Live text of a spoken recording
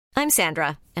I'm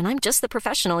Sandra, and I'm just the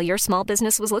professional your small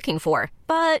business was looking for.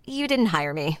 But you didn't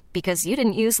hire me because you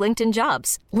didn't use LinkedIn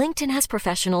Jobs. LinkedIn has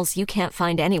professionals you can't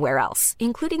find anywhere else,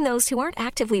 including those who aren't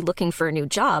actively looking for a new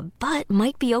job, but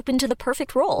might be open to the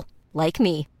perfect role, like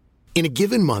me. In a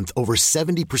given month, over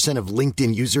 70% of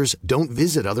LinkedIn users don't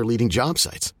visit other leading job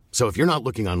sites. So if you're not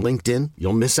looking on LinkedIn,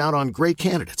 you'll miss out on great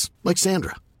candidates like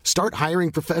Sandra. Start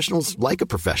hiring professionals like a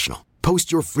professional.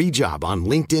 Post your free job on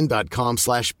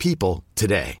linkedin.com/people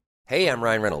today. Hey, I'm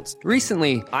Ryan Reynolds.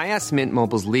 Recently, I asked Mint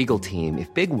Mobile's legal team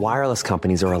if big wireless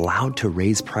companies are allowed to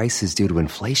raise prices due to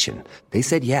inflation. They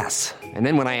said yes. And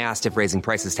then when I asked if raising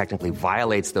prices technically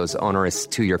violates those onerous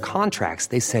two-year contracts,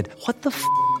 they said, "What the f***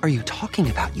 are you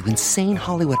talking about, you insane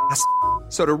Hollywood ass?"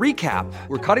 So to recap,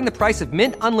 we're cutting the price of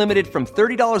Mint Unlimited from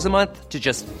 $30 a month to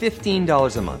just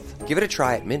 $15 a month. Give it a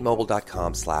try at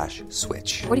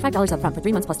mintmobile.com/switch. $45 up front for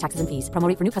 3 months plus taxes and fees. Promo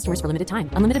rate for new customers for limited time.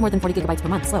 Unlimited more than 40 gigabytes per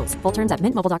month. Slows full terms at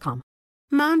mintmobile.com.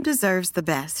 Mom deserves the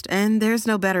best, and there's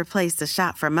no better place to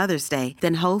shop for Mother's Day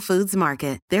than Whole Foods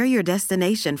Market. They're your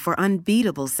destination for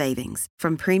unbeatable savings,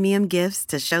 from premium gifts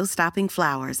to show-stopping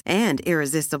flowers and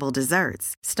irresistible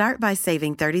desserts. Start by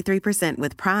saving 33%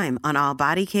 with Prime on all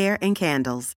body care and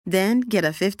candles. Then get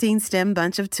a 15-stem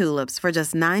bunch of tulips for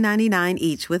just $9.99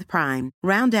 each with Prime.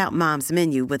 Round out Mom's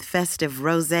menu with festive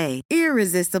rosé,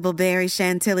 irresistible berry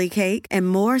chantilly cake, and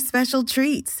more special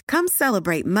treats. Come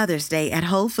celebrate Mother's Day at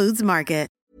Whole Foods Market.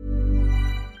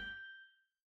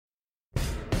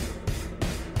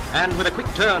 And with a quick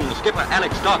turn, skipper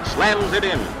Alex Dock slams it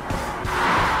in.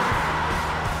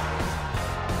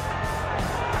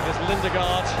 There's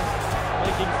Lindegaard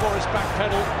making Forrest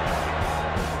backpedal.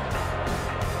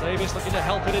 Davis looking to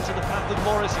help it into the path of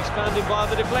Morris. He's found him via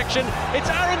the deflection.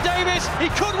 It's Aaron Davis. He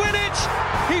could win it.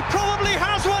 He probably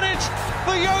has won it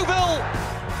for Yeovil.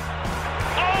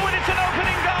 Oh, and it's an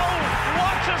opening goal.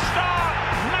 What a start.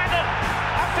 Madden,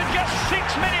 after just 6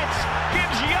 minutes,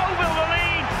 gives Yeovil the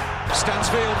lead.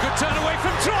 Stansfield, good turn away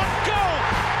from Trot, goal!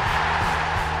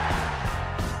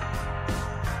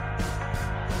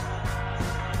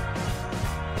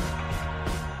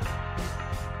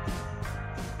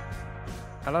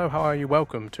 Hello, how are you?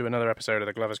 Welcome to another episode of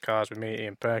the Glover's Cars with me,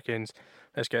 Ian Perkins.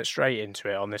 Let's get straight into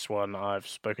it. On this one, I've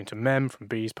spoken to Mem from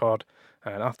Bees Pod,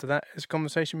 and after that is a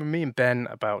conversation with me and Ben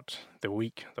about the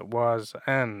week that was,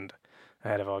 and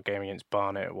ahead of our game against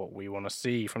Barnet, what we want to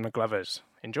see from the Glovers.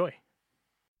 Enjoy.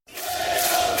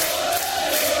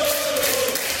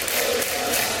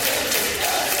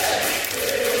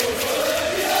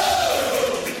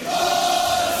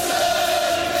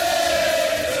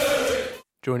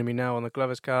 Joining me now on the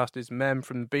Glovers Cast is Mem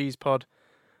from the Bees Pod.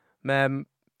 Mem,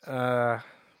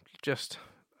 just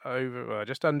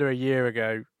under a year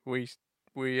ago, we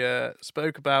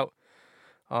spoke about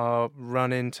our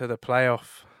run into the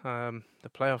playoff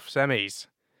semis,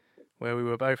 where we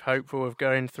were both hopeful of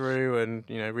going through and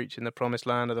reaching the promised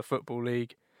land of the Football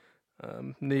League.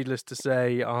 Needless to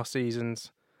say, our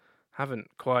seasons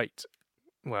haven't quite.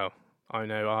 Well, I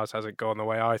know ours hasn't gone the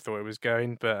way I thought it was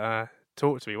going, but.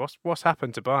 Talk to me. What's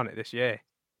happened to Barnet this year?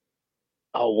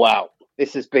 Oh wow,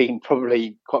 this has been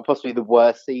probably quite possibly the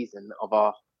worst season of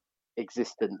our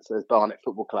existence as Barnet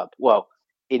Football Club. Well,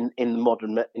 in the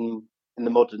modern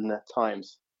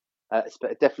times,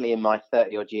 definitely in my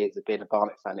 30-odd years of being a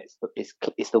Barnet fan, it's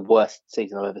the worst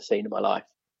season I've ever seen in my life.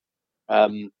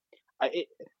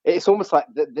 It's almost like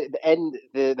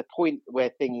the point where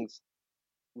things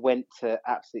went to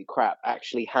absolute crap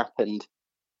actually happened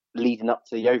leading up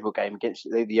to the Yeovil game against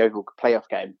the Yeovil playoff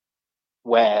game,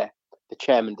 where the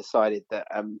chairman decided that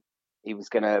he was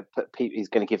going to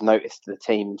give notice to the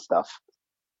team and stuff,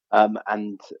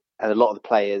 and a lot of the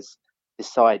players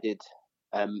decided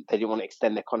they didn't want to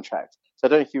extend their contract. So I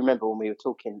don't know if you remember when we were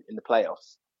talking in the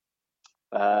playoffs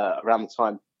around the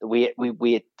time that we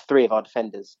had 3 of our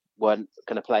defenders weren't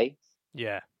going to play.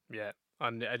 Yeah,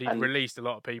 and he released a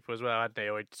lot of people as well, hadn't he?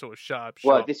 Or he'd sort of shut up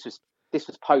shop. Well, this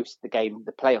was post the game,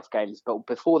 the playoff games, but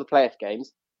before the playoff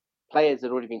games, players had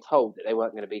already been told that they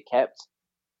weren't going to be kept.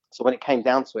 So when it came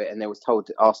down to it, and they were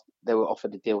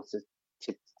offered a deal to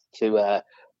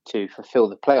fulfil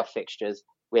the playoff fixtures,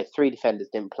 we had 3 defenders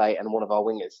didn't play, and one of our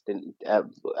wingers didn't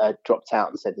dropped out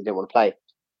and said they didn't want to play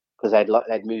because they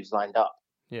had moves lined up.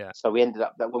 Yeah. So we ended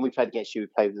up that when we played against you, we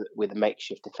played with a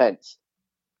makeshift defence.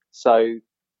 So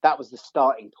that was the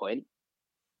starting point.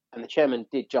 And the chairman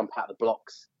did jump out the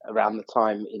blocks around the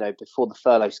time, before the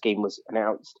furlough scheme was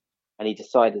announced, and he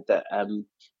decided that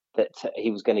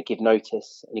he was going to give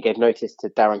notice, and he gave notice to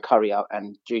Darren Curry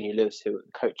and Junior Lewis, who were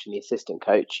the coach and the assistant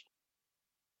coach.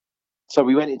 So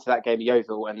we went into that game at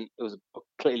Yeovil, and it was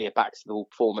clearly a backs to the wall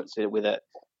performance with a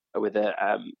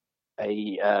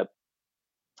a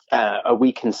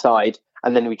weakened side,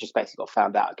 and then we just basically got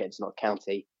found out against Notts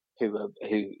County, who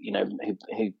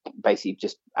basically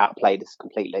just outplayed us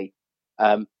completely.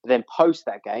 Then post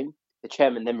that game, the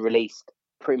chairman then released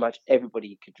pretty much everybody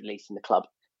he could release in the club.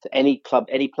 So any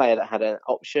player that had an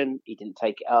option, he didn't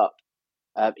take it up.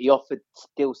 He offered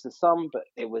still some, but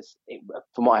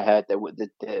from what I heard,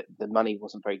 the money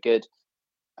wasn't very good.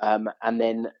 And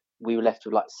then we were left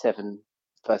with like seven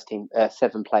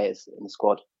players in the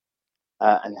squad,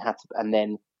 and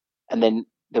then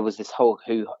there was whole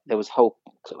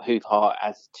sort of hoo-ha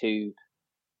as to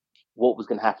what was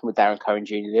going to happen with Darren Coe and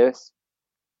Junior Lewis,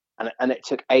 and it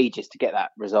took ages to get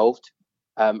that resolved,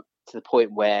 to the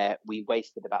point where we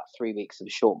wasted about 3 weeks of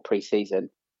a short pre-season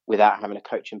without having a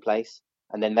coach in place,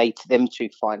 and then them two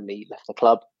finally left the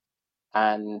club,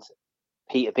 and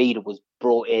Peter Beadle was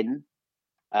brought in,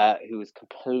 who was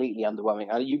completely underwhelming.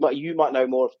 You might know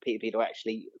more of Peter Beadle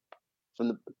actually from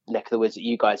the neck of the woods that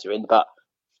you guys are in, but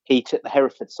he took the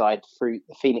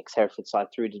Phoenix Hereford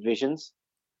side through the divisions,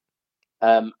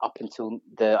 up until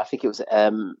I think it was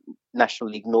National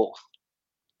League North,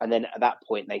 and then at that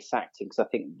point they sacked him because I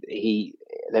think they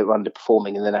were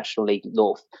underperforming in the National League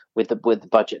North with the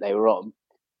budget they were on.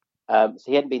 So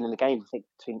he hadn't been in the game, I think,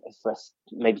 between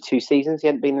maybe 2 seasons. He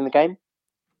hadn't been in the game.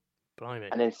 Blimey.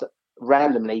 And then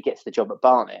randomly he gets the job at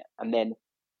Barnet, and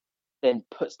then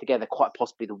puts together quite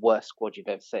possibly the worst squad you've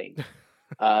ever seen,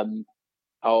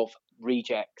 of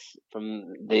rejects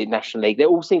from the National League. They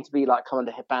all seem to be like come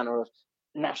under the banner of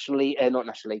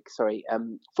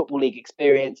Football League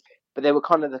experience, but they were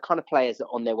kind of the kind of players that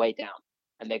are on their way down,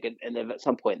 and they're at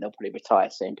some point they'll probably retire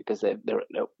soon because they're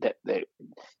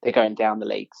going down the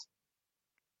leagues.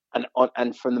 And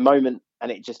from the moment,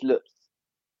 and it just looked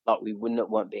like we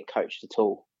weren't being coached at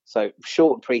all. So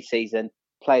short pre-season,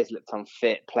 players looked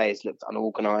unfit, players looked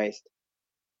unorganised,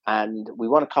 and we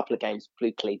won a couple of games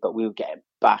flukily, but we were getting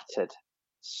battered.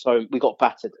 So we got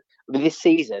battered. I mean, this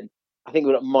season, I think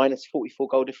we're at minus 44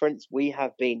 goal difference. We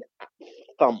have been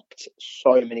thumped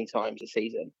so many times this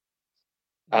season,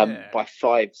 by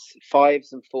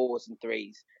fives and fours and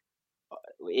threes.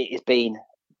 It has been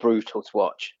brutal to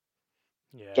watch.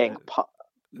 Yeah.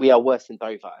 We are worse than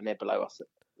Dover, and they're below us.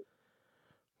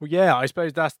 Well, yeah, I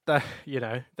suppose that's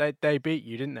they beat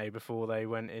you, didn't they? Before they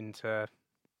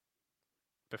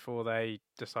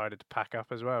decided to pack up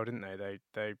as well, didn't they?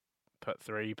 They put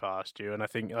 3 past you, and I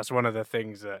think that's one of the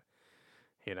things that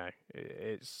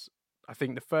it's. I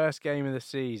think the first game of the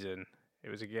season,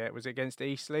 was it against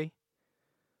Eastleigh?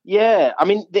 Yeah, I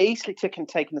mean the Eastleigh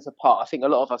taking us apart. I think a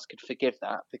lot of us could forgive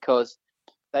that because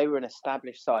they were an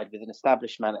established side with an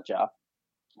established manager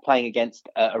playing against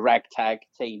a ragtag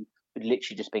team who'd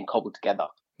literally just been cobbled together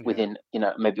within,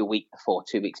 maybe a week before,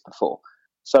 2 weeks before.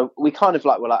 So we kind of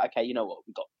were like, okay, you know what,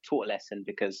 we got taught a lesson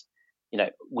because,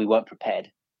 we weren't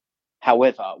prepared.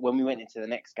 However, when we went into the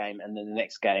next game and then the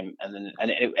next game, and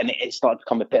it started to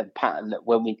become a bit of a pattern that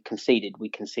when we conceded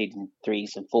in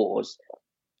 3s and 4s.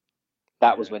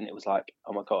 That was when it was like,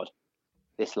 oh my God,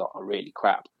 this lot are really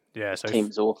crap. Yeah, so the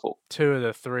team's awful. 2 of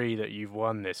the 3 that you've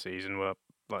won this season were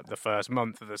like the first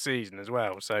month of the season as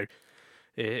well. So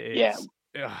it's,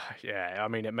 I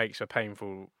mean, it makes a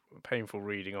painful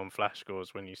reading on flash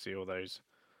scores when you see all those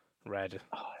red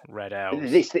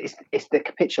L's. It's the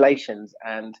capitulations,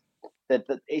 and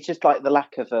it's just like the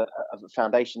lack of a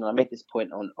foundation. And I made this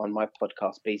point on my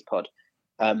podcast, Bees Pod,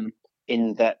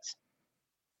 in that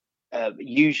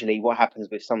usually what happens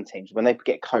with some teams when they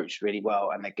get coached really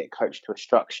well and they get coached to a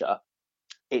structure,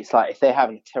 it's like if they're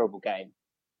having a terrible game,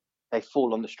 they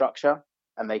fall on the structure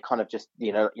and they kind of just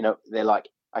they're like,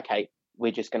 okay,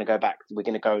 we're just going to go back. We're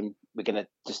going to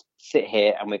just sit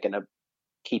here and we're going to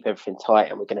keep everything tight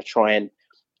and we're going to try and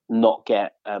not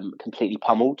get completely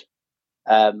pummeled.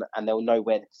 And they'll know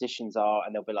where the positions are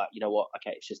and they'll be like, you know what?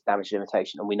 Okay, it's just damage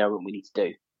limitation and we know what we need to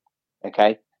do.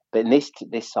 Okay. But in this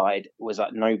side was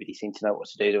like nobody seemed to know what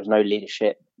to do. There was no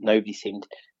leadership. Nobody seemed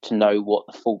to know what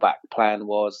the fullback plan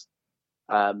was.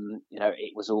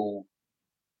 It was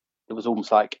almost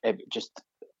like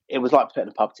it was like putting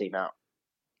a pub team out.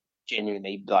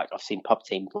 Genuinely, like I've seen pub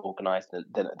teams more organised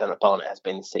than a Barnet has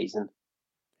been this season.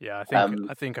 Yeah,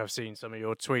 I think I've seen some of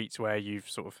your tweets where you've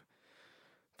sort of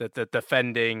the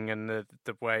defending and the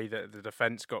way that the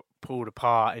defence got pulled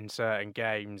apart in certain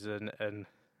games and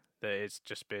that it's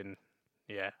just been,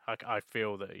 I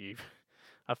feel that you've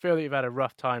had a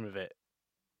rough time of it.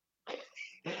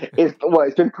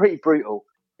 It's been pretty brutal.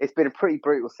 It's been a pretty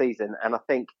brutal season, and I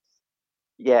think,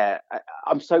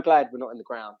 I'm so glad we're not in the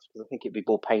ground because I think it'd be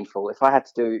more painful if I had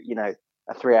to do,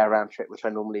 a 3-hour round trip, which I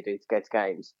normally do to go to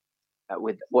games.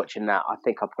 with watching that, I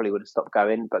think I probably would have stopped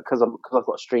going. But because I've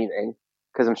got streaming,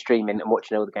 because I'm streaming and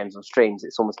watching all the games on streams,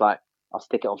 it's almost like I'll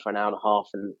stick it on for an hour and a half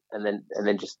and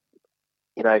then just,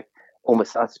 you know,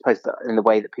 almost, I suppose that in the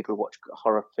way that people watch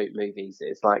horror movies,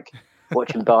 it's like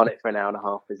watching Barnet for an hour and a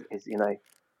half is you know,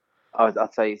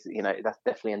 I'd say, you know, that's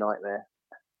definitely a nightmare.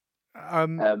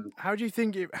 How do you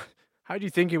think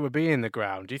it would be in the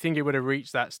ground? Do you think it would have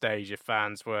reached that stage if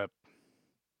fans were?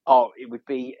 Oh, it would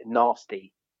be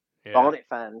nasty. Yeah. Barnet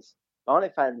fans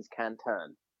can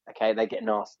turn. Okay, they get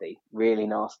nasty, really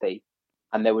nasty,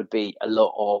 and there would be a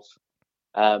lot of.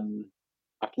 I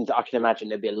can imagine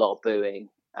there'd be a lot of booing.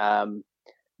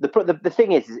 The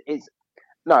thing is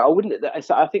no, I wouldn't. I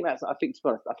think to be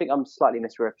honest, I think I'm slightly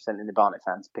misrepresenting the Barnet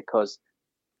fans because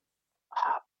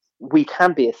we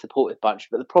can be a supportive bunch,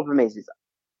 but the problem is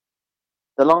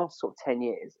the last sort of 10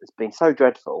 years has been so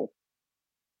dreadful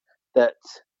that,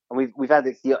 and we've had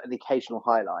the occasional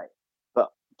highlight, but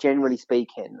generally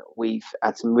speaking, we've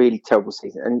had some really terrible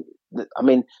seasons. And I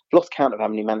mean, I've lost count of how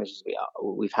many managers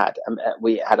we had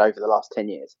over the last 10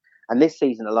 years. And this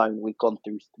season alone, we've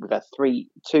had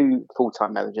two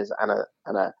full-time managers and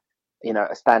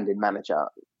a stand-in manager,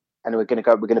 and we're going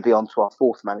to be on to our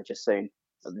fourth manager soon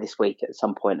this week at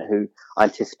some point, who I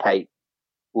anticipate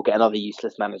will get another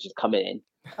useless manager to come in,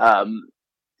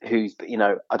 who's, you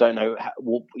know, I don't know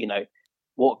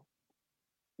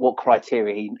what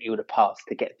criteria he would have passed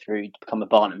to get through to become a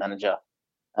Barnet manager.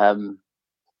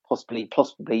 Possibly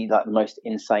like the most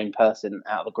insane person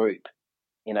out of the group,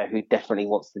 you know, who definitely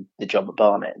wants the job at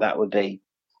Barnet. That would be,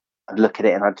 I'd look at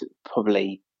it and I'd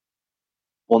probably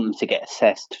want them to get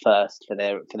assessed first for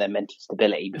their mental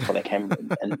stability before they came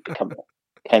and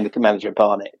became the manager of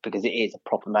Barnet, because it is a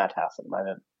proper madhouse at the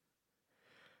moment.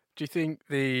 Do you think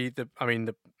the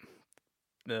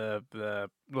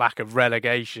lack of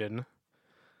relegation?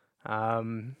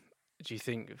 Do you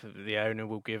think the owner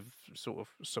will give sort of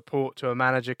support to a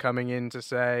manager coming in to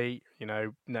say, you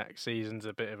know, next season's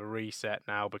a bit of a reset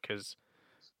now because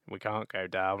we can't go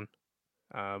down,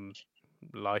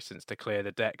 license to clear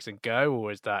the decks and go,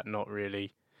 or is that not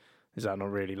really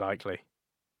likely?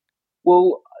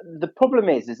 Well, the problem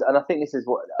is, and I think this is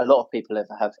what a lot of people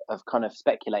have kind of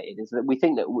speculated, is that we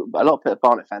think that a lot of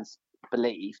Barnet fans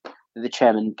believe that the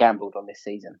chairman gambled on this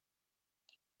season.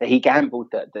 That he gambled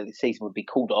that the season would be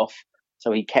called off,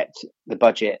 so he kept the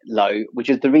budget low, which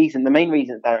is the main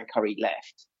reason that Darren Curry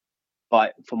left.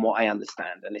 From what I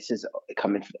understand, and this is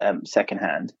coming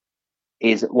secondhand,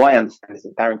 is what I understand is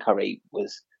that Darren Curry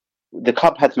the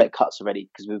club had to make cuts already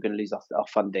because we were going to lose our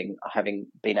funding, having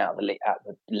been out of the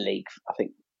league. I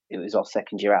think it was our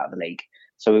second year out of the league,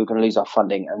 so we were going to lose our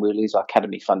funding and we would lose our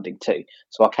academy funding too.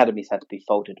 So our academies had to be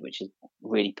folded, which is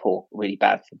really poor, really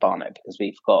bad for Barnet, because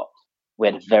we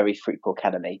had a very fruitful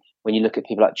academy. When you look at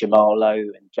people like Jamal Lowe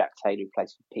and Jack Taylor, who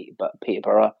plays for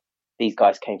Peterborough, these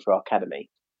guys came through our academy.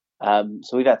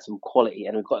 So we've had some quality,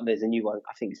 and there's a new one.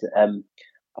 I think it's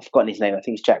I've forgotten his name. I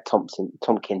think it's Jack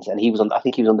Tompkins, and he was on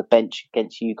the bench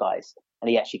against you guys, and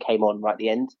he actually came on right at the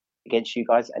end against you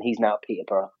guys, and he's now at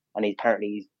Peterborough, and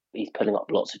he's pulling up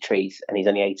lots of trees, and he's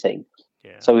only 18.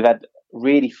 Yeah. So we've had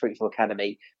really fruitful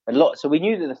academy, so we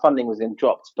knew that the funding was going to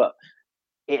drop, but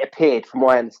it appeared, from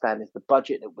what I understand, is the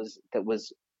budget that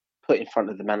was put in front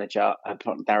of the manager,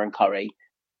 Darren Curry,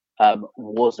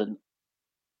 wasn't.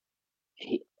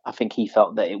 I think he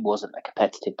felt that it wasn't a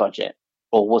competitive budget,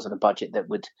 or wasn't a budget that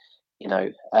would, you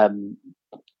know,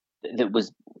 that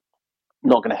was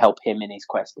not going to help him in his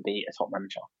quest to be a top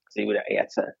manager. Because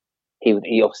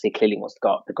he obviously clearly wants to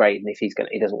go up the grade, and if he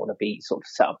doesn't want to be sort of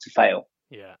set up to fail.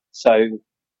 Yeah. So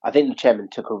I think the chairman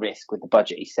took a risk with the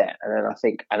budget he set, and then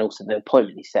and also the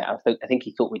appointment he set. I think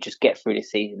he thought we'd just get through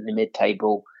this season in the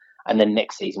mid-table, and then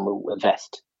next season we'll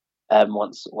invest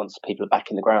once people are back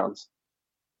in the grounds.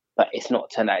 But it's not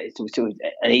turned out.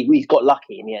 And he's got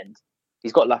lucky in the end.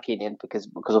 He's got lucky in the end because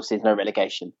obviously there's no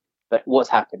relegation. But what's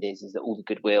happened is that all the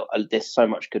goodwill, there's so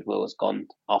much goodwill has gone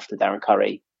after Darren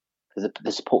Curry, because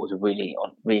the supporters are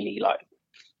really like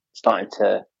starting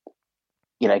to,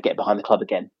 you know, get behind the club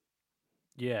again.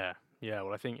 Yeah.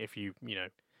 Well, I think if you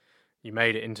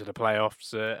made it into the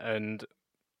playoffs and,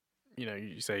 you know,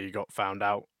 you say you got found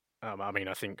out. I mean,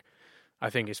 I think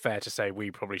it's fair to say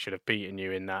we probably should have beaten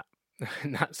you in that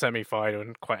semi-final,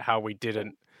 and quite how we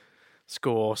didn't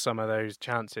score some of those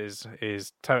chances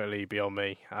is totally beyond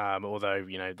me. Although,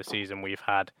 you know, the season we've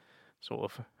had sort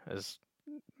of is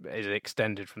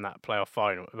extended from that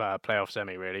playoff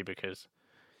semi, really, because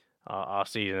our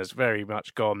season has very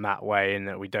much gone that way, in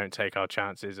that we don't take our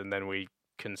chances and then we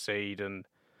concede and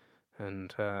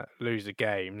lose the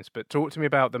games. But talk to me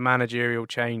about the managerial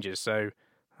changes. So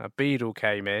Beadle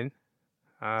came in.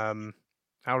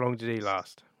 How long did he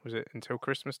last? Was it until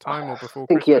Christmas time or before I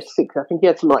think Christmas? I think he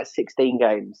had something like 16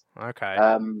 games. Okay.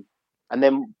 And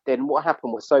then what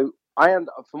happened was, from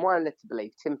what I'm led to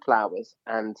believe, Tim Flowers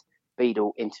and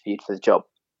Beadle interviewed for the job.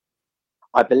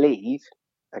 I believe,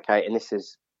 okay, and this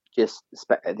is just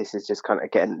kind of,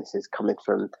 again, this is coming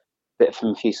from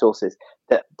a few sources,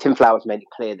 that Tim Flowers made it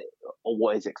clear that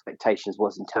what his expectations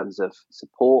was in terms of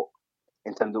support,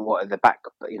 in terms of what the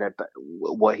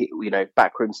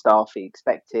backroom staff he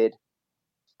expected,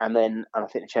 and I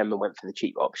think the chairman went for the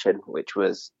cheap option, which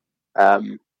was, a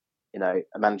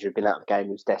manager who'd been out of the game,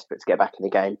 who was desperate to get back in the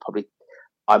game. Probably,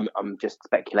 I'm just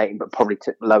speculating, but probably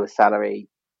took lower salary.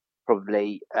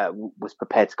 Probably was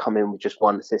prepared to come in with just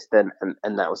one assistant,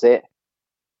 and that was it.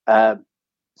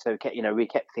 So we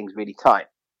kept things really tight,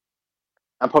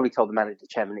 and probably told the manager, the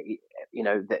chairman,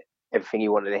 that, that everything he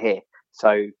wanted to hear.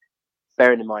 So,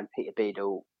 bearing in mind, Peter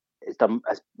Beadle has done,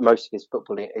 as most of his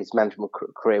management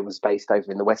career was based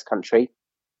over in the West Country.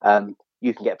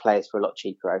 You can get players for a lot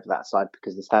cheaper over that side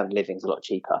because the standard of living is a lot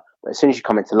cheaper. But as soon as you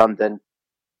come into London,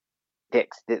 the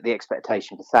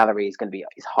expectation for salary is going to be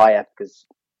higher because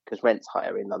rent's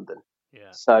higher in London.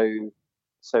 Yeah. So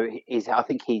I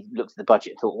think he looked at the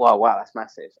budget and thought, wow, that's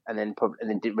massive, and then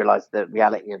didn't realise the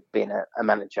reality of being a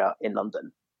manager in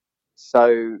London.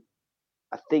 So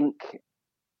I think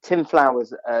Tim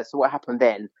Flowers. So what happened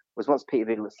then was, once Peter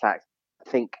Beadle was sacked, I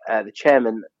think the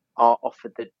chairman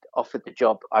offered the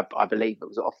job. I believe it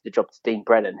was offered the job to Dean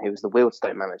Brennan, who was the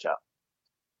Wealdstone manager,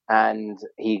 and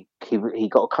he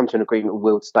got to come to an agreement with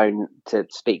Wealdstone to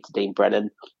speak to Dean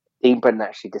Brennan. Dean Brennan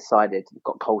actually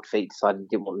got cold feet, decided he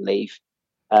didn't want to leave.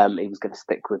 He was going to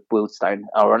stick with Wealdstone.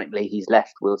 Ironically, he's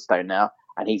left Wealdstone now,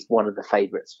 and he's one of the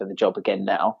favourites for the job again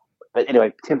now. But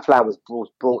anyway, Tim Flowers was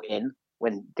brought in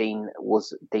when Dean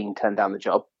turned down the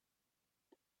job,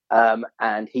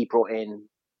 and he brought in.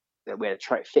 We had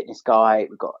a fitness guy,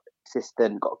 we got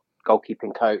assistant, got a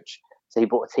goalkeeping coach. So he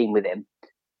brought a team with him,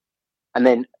 and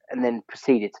then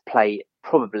proceeded to play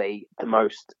probably the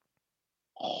most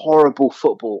horrible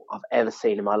football I've ever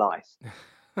seen in my life.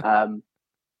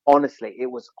 Honestly,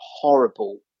 it was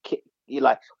horrible.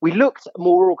 We looked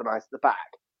more organised at the back,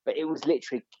 but it was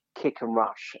literally kick and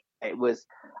rush. It was.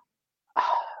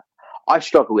 I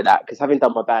struggle with that because, having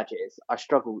done my badges, I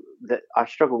struggle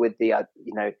with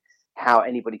the how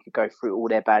anybody could go through all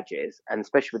their badges, and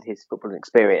especially with his footballing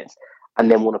experience,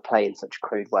 and then want to play in such a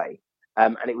crude way.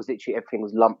 And it was literally, everything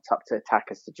was lumped up to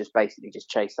attackers to just basically just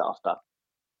chase after.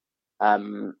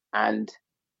 And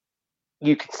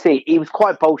you could see he was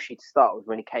quite bolshy to start with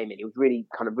when he came in. He was really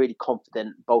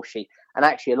confident, bolshy. And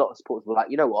actually, a lot of supporters were like,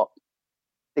 you know what?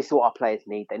 This is what our players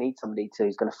need. They need somebody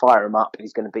who's going to fire them up,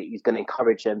 who's going to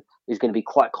encourage them, who's going to be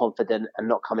quite confident and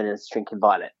not come in as a shrinking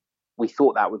violet. We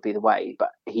thought that would be the way, but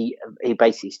he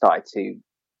basically started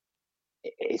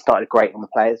great on the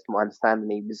players, from my understanding.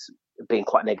 He was being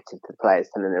quite negative to the players,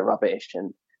 telling them rubbish,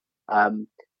 and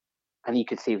you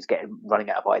could see he was running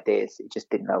out of ideas. He just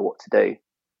didn't know what to do,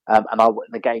 and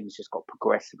the games just got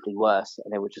progressively worse,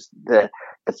 and there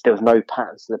was no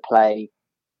patterns to the play.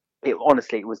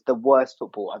 Honestly, it was the worst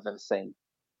football I've ever seen,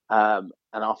 and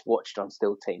I've watched on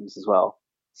still teams as well,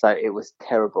 so it was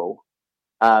terrible.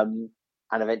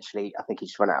 And eventually, I think he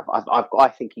just ran out of. I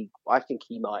think he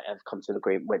might have come to an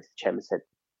agreement, went to the chairman and said,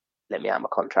 "Let me out of my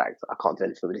contract. I can't do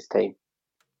anything with this team."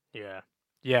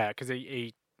 Yeah, because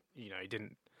he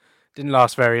didn't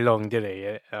last very long, did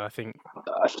he? I think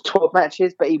 12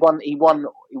 matches, but he won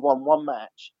one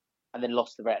match and then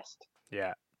lost the rest.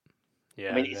 Yeah.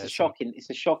 I mean, it's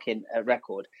a shocking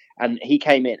record. And he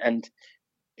came in, and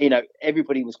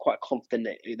everybody was quite confident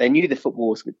that they knew the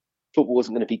football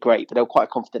wasn't going to be great, but they were quite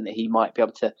confident that he might be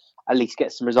able to at least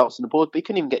get some results on the board, but he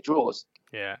couldn't even get draws.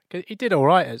 Yeah, because he did all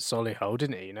right at Solihull,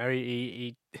 didn't he?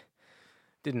 He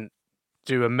didn't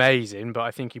do amazing, but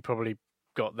I think he probably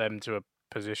got them to a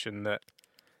position that,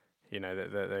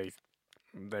 that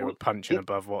they were punching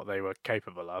above what they were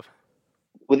capable of.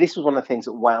 Well, this was one of the things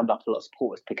that wound up a lot of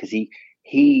supporters, because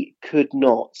he could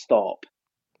not stop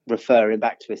referring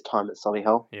back to his time at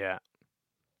Solihull. Yeah.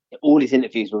 All his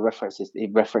interviews were references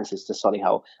to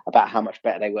Solihull about how much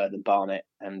better they were than Barnet,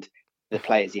 and the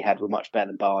players he had were much better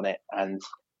than Barnet, and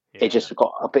it just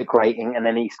got a bit grating. And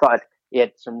then he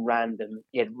had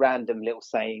random little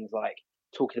sayings, like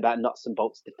talking about nuts and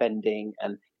bolts defending,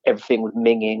 and everything was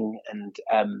minging, and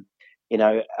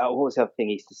what was the other thing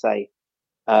he used to say?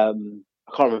 I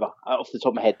can't remember off the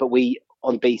top of my head, but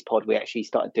on Beast Pod we actually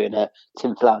started doing a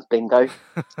Tim Flowers bingo.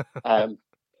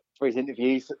 For his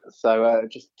interviews, so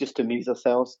just to amuse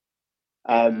ourselves.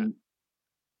 So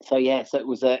it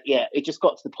was it just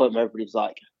got to the point where everybody was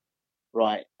like,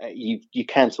 right, you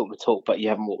can talk the talk, but you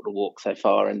haven't walked the walk so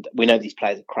far. And we know these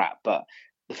players are crap, but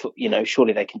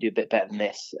surely they can do a bit better than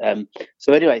this.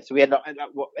 So anyway, we end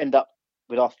up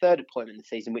with our third appointment in the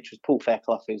season, which was Paul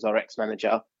Fairclough, who was our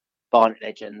ex-manager, Barnet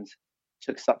legend,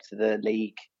 took us up to the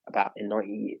league about in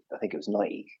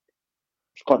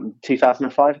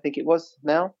 2005, I think it was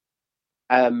now.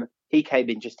 He came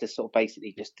in just to sort of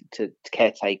basically just to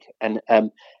caretake and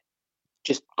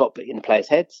just got in the players'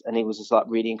 heads, and he was just like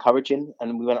really encouraging.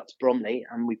 And we went up to Bromley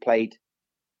and we played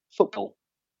football,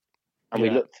 and we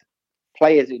looked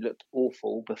players who looked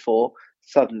awful before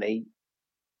suddenly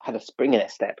had a spring in their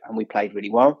step, and we played really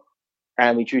well,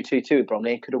 and we drew 2-2 with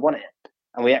Bromley and could have won it.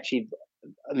 And we actually,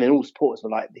 all supporters were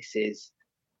like, "This is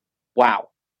wow."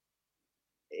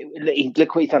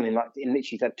 Look what he's done in literally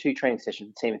he's had 2 training sessions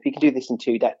with the team. If he can do this in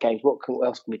 2 games, what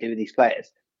else can we do with these players?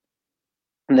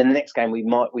 And then the next game we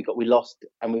lost,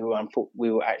 and we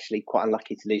were actually quite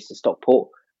unlucky to lose to Stockport,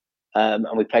 and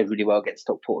we played really well against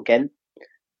Stockport again,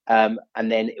 and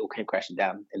then it all came crashing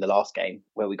down in the last game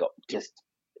where we got just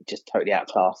totally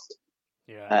outclassed.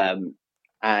 Yeah.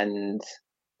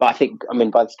 But I think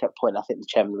by this point I think the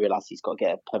chairman realised he's got to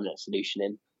get a permanent solution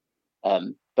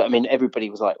in. But everybody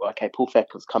was like, well, okay, Paul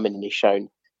Fairclough's come in and he's shown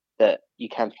that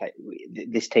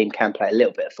this team can play a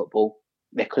little bit of football.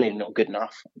 They're clearly not good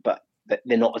enough, but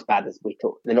they're not as bad as we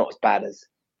thought. They're not as bad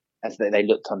as they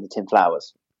looked under Tim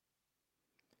Flowers.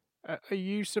 Are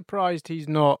you surprised he's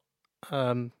not,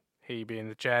 he being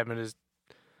the chairman, has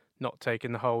not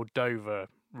taken the whole Dover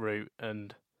route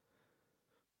and,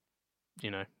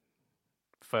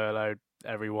 furloughed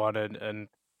everyone and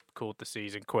called the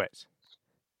season quits?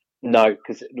 No,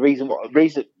 because the reason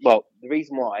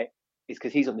why is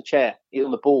because he's on the chair, he's on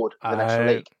the board of the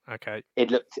National League. Okay. It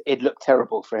looked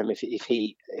terrible for him if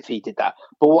he did that.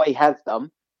 But what he has done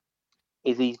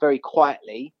is he's very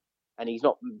quietly, and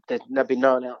there's been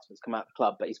no announcements come out of the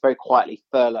club, but he's very quietly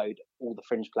furloughed all the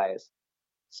fringe players.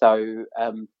 So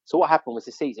what happened was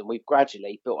this season we've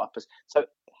gradually built up this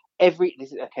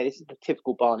is the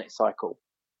typical Barnet cycle.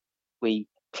 We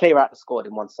clear out the squad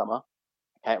in one summer.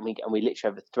 Okay, and we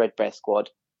literally have a threadbare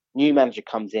squad. New manager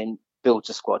comes in, builds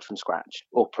a squad from scratch,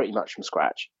 or pretty much from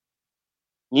scratch.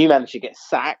 New manager gets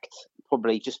sacked,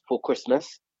 probably just before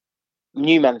Christmas.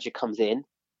 New manager comes in,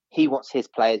 he wants his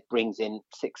players, brings in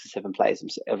 6 or 7 players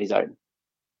of his own.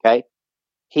 Okay,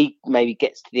 he maybe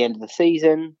gets to the end of the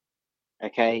season.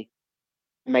 Okay,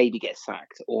 maybe gets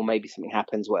sacked, or maybe something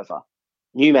happens, whatever.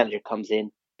 New manager comes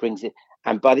in, brings it,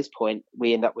 and by this point,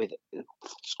 we end up with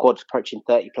squads approaching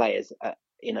 30 players at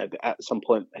some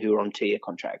point who are on 2-year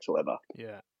contracts or whatever.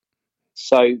 Yeah.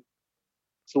 So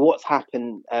what's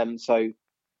happened? So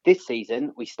this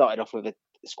season we started off with a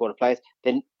squad of players.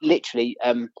 Then literally,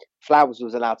 Flowers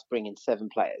was allowed to bring in 7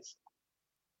 players.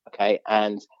 Okay,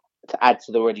 and to add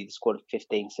to the squad of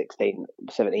 15, 16,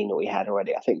 17 that we had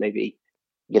already. I think maybe,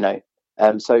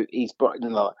 so he's brought in a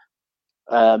lot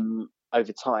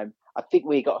over time. I think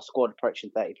we got a squad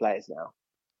approaching 30 players now.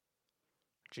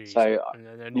 Jeez. So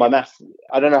my maths,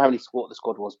 I don't know how many the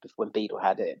squad was before when Beadle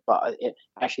had it, but it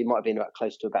actually might have been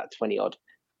close to about 20 odd.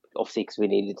 Obviously, because we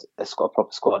needed a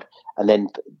proper squad, and then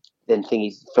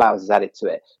Flowers has added to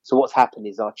it. So what's happened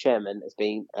is our chairman has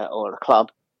been, or the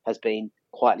club has been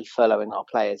quietly furloughing our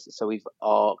players. So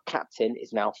our captain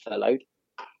is now furloughed,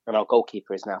 and our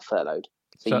goalkeeper is now furloughed.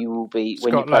 So you will be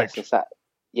when you play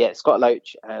Scott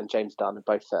Loach and James Dunn are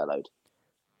both furloughed.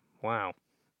 Wow.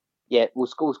 Yeah,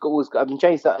 Scott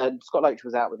Loach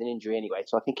was out with an injury anyway,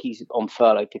 so I think he's on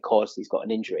furlough because he's got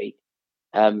an injury.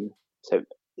 So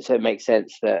it makes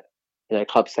sense that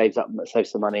club saves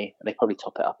some money, and they probably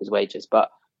top it up his wages.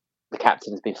 But the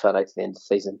captain has been furloughed to the end of the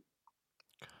season.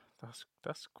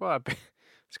 That's quite a big.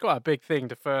 It's quite a big thing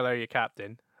to furlough your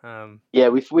captain. Yeah,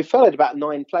 we've furloughed about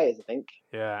 9 players, I think.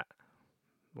 Yeah.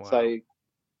 Wow. So.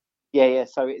 Yeah.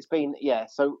 So it's been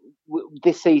So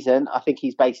this season, I think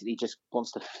he's basically just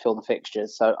wants to fulfill the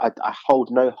fixtures. So I hold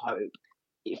no hope.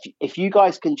 If you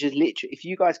guys can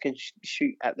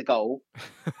shoot at the goal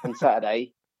on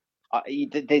Saturday,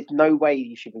 there's no way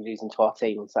you should be losing to our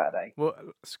team on Saturday. Well,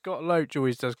 Scott Loach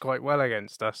always does quite well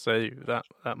against us, so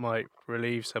that might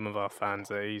relieve some of our fans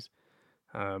that he's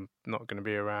not going to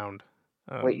be around.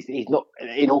 He's not.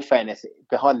 In all fairness,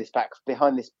 behind this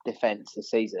defence this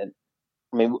season.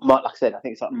 I mean, like I said, I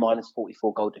think it's like minus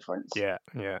 44 goal difference. Yeah.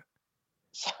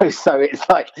 So it's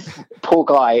like, poor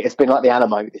guy, it's been like the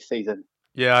Alamo this season.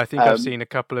 Yeah, I think I've seen a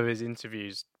couple of his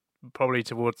interviews, probably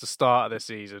towards the start of the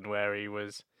season, where he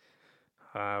was,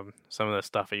 some of the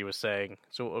stuff he was saying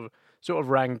sort of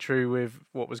rang true with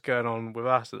what was going on with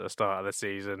us at the start of the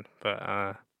season.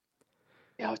 But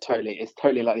yeah, totally, it's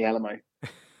totally like the Alamo.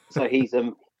 So he's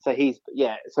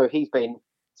been.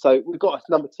 So we've got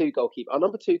a number 2 goalkeeper. Our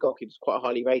number 2 goalkeeper is quite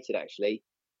highly rated, actually.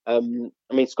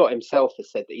 Scott himself has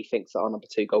said that he thinks that our number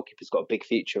 2 goalkeeper's got a big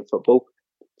future in football.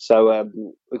 So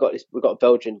we've got a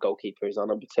Belgian goalkeeper as our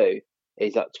number 2.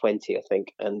 He's at 20, I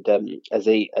think, and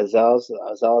Azazi, I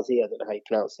don't know how you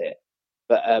pronounce it,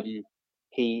 but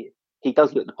he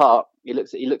does look the part. He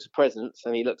looks a presence,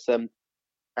 and he looks and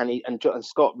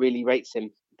Scott really rates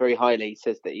him very highly. He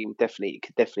says that he could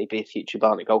definitely be a future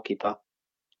Barnet goalkeeper.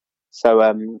 So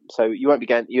you won't be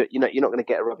going. You're not going to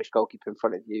get a rubbish goalkeeper in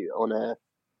front of you on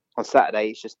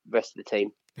Saturday. It's just the rest of the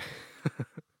team.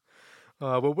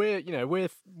 Well,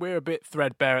 we're a bit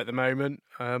threadbare at the moment.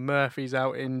 Murphy's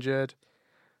out injured.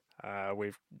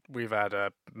 We've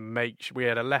had we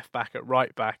had a left back at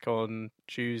right back on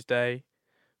Tuesday.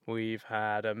 We've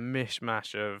had a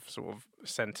mishmash of sort of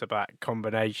centre back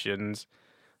combinations.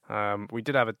 We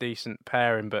did have a decent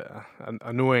pairing, but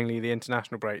annoyingly the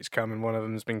international break's come and one of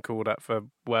them's been called up for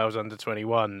Wales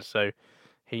under-21, so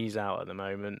he's out at the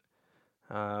moment.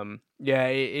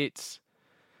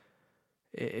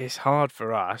 It's hard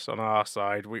for us on our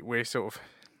side. We're sort of,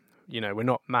 we're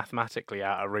not mathematically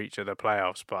out of reach of the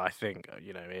playoffs, but I think,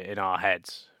 in our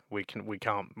heads we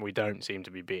don't seem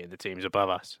to be beating the teams above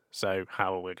us. So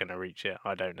how are we going to reach it?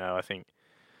 I don't know. I think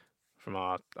from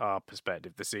our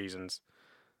perspective, the season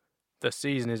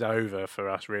is over for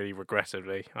us, really,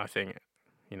 regrettably. I think,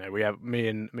 we have me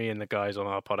and the guys on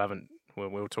our pod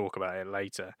we'll talk about it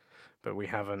later, but we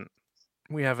haven't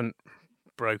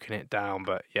broken it down.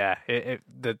 But yeah,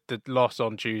 the loss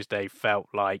on Tuesday felt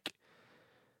like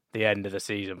the end of the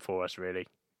season for us, really.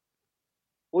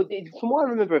 Well, from what I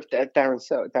remember of Darren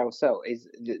Sell, is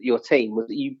your team was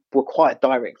you were quite a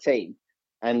direct team,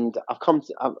 and I've come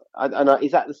to.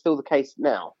 Is that still the case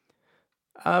now?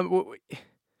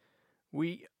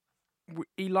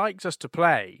 He likes us to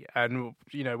play, and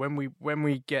when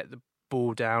we get the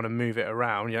ball down and move it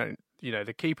around,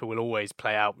 the keeper will always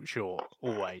play out short,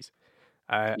 always,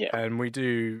 and we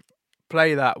do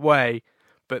play that way.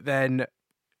 But then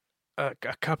a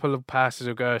couple of passes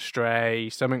will go astray,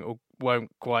 something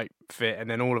won't quite fit, and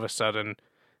then all of a sudden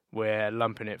we're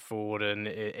lumping it forward, and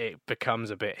it becomes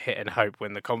a bit hit and hope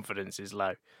when the confidence is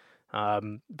low.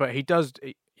 But he does,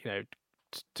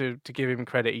 to give him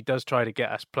credit, he does try to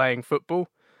get us playing football,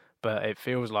 but it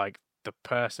feels like the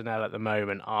personnel at the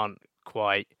moment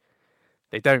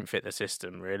they don't fit the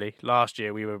system, really. Last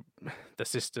year we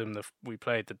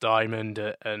played the Diamond,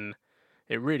 and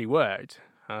it really worked.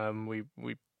 We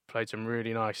played some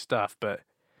really nice stuff, but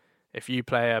if you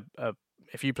play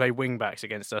wing backs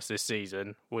against us this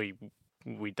season, we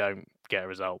don't get a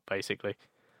result, basically.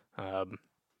 Are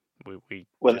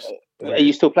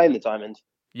you still playing the Diamond?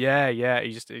 Yeah.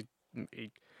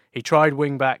 He tried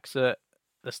wing backs at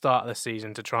the start of the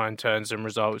season to try and turn some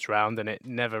results around, and it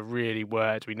never really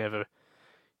worked. We didn't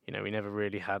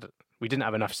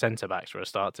have enough centre backs for a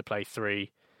start to play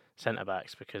 3 centre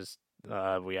backs because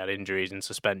we had injuries and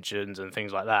suspensions and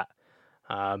things like that.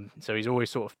 So he's always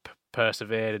sort of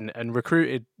persevered and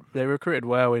recruited. They recruited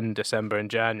well in December and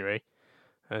January,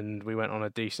 and we went on a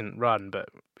decent run. But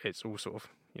it's all sort of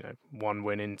 1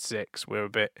 win in 6. We're a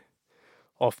bit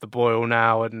off the boil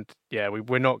now, and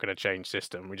we're not going to change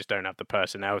system. We just don't have the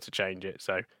personnel to change it.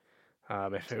 So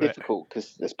it's difficult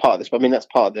because that's part of this. That's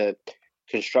part of the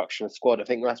construction of the squad. I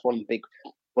think that's one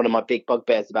of my big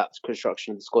bugbears about the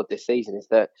construction of the squad this season is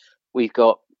that we've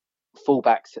got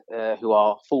fullbacks who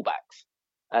are fullbacks.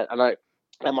 And I know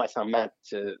that might sound mad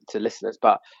to listeners,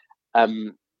 but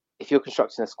if you're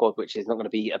constructing a squad which is not going to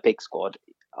be a big squad,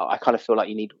 I kind of feel like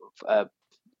you need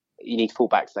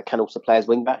fullbacks that can also play as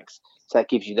wing backs. So that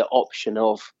gives you the option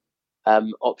of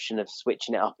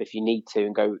switching it up if you need to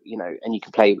and go, and you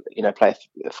can play a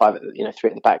 5, 3 at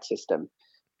the back system.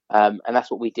 And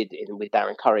that's what we did with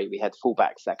Darren Curry. We had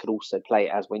fullbacks that could also play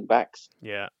as wing backs.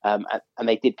 Yeah. And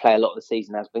they did play a lot of the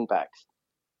season as wing backs.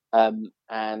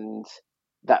 And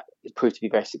that proved to be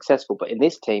very successful. But in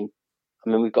this team,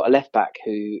 we've got a left back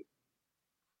who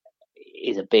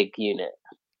is a big unit,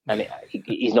 and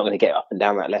he's not going to get up and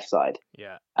down that left side.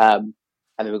 Yeah.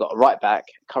 And then we've got a right back.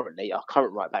 Currently, our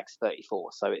current right back's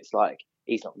 34, so it's like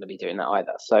he's not going to be doing that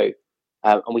either. So,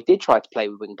 and we did try to play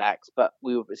with wing backs, but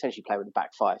we were essentially playing with the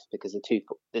back 5 because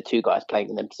the two guys playing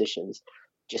in them positions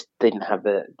just didn't have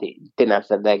the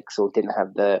legs or didn't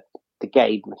have the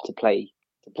game to play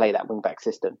that wing back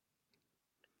system.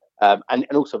 And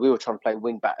also we were trying to play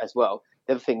wing back as well.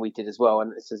 The other thing we did as well,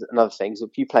 and this is another thing, is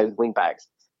if you play with wing backs,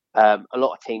 a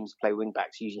lot of teams play wing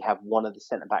backs usually have one of the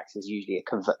centre backs is usually a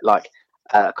kind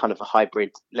of a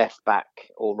hybrid left back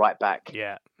or right back.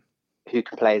 Yeah. who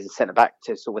can play as a centre back.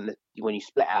 So when you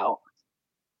split out,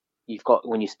 you've got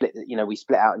we split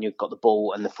out and you've got the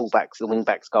ball and the fullbacks, the wing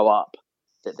backs go up.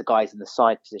 That the guys in the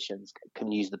side positions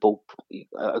can use the ball,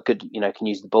 can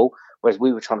use the ball. Whereas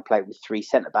we were trying to play with three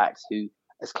centre backs who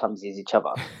as clumsy as each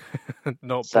other,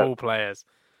 not ball players.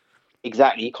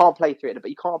 Exactly, you can't play three at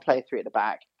the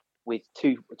back with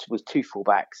two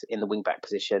fullbacks in the wing back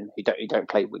position who don't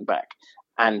play wing back,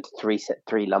 and three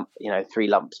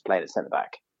lumps playing at centre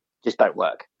back. Just don't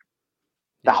work.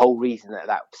 The whole reason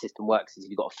that system works is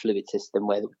you've got a fluid system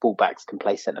where the fullbacks can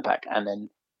play centre back, and then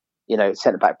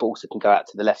centre back also can go out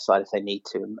to the left side if they need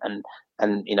to, and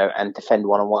defend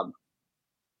 1-on-1.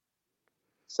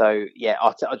 So yeah,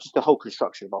 just the whole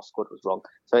construction of our squad was wrong.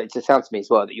 So it sounds to me as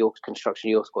well that your construction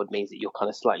of your squad means that you're kind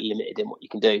of slightly limited in what you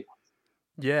can do.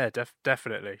 Yeah,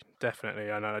 definitely.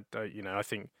 And I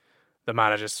think the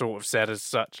manager sort of said as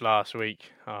such last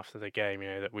week after the game,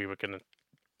 that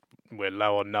we're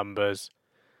low on numbers.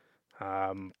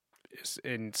 It's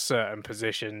in certain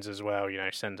positions as well.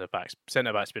 Centre backs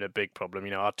been a big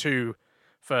problem. Our two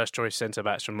first choice centre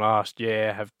backs from last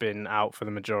year have been out for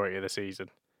the majority of the season.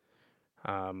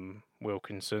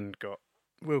 Wilkinson's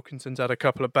had a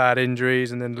couple of bad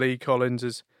injuries, and then Lee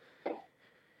Collins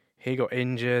he got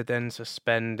injured, then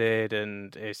suspended,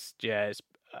 and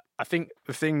I think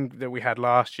the thing that we had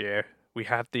last year, we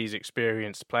had these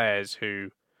experienced players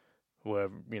who were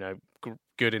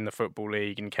good in the Football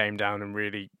League and came down and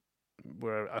really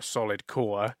were a solid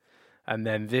core, and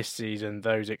then this season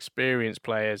those experienced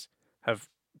players have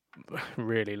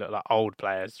really looked like old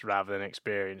players rather than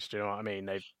experienced. Do you know what I mean?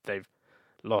 They've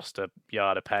lost a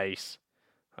yard of pace.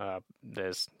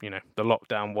 There's the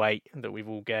lockdown weight that we've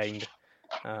all gained.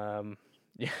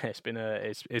 It's been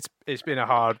a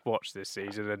hard watch this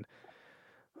season, and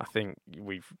I think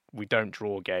we don't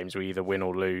draw games. We either win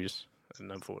or lose,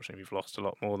 and unfortunately we've lost a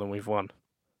lot more than we've won.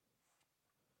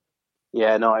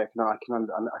 Yeah, I can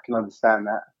understand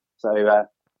that. So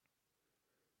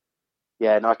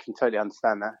I can totally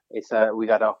understand that. It's we've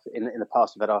had in the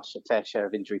past we've had our fair share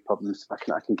of injury problems. I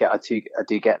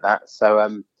do get that.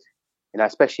 So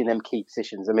especially in them key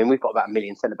positions. I mean, we've got about 1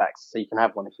 million centre backs, so you can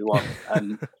have one if you want.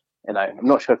 I'm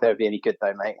not sure if they would be any good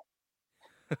though, mate.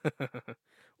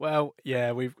 Well,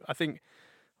 yeah, I think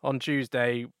on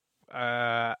Tuesday,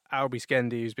 Albie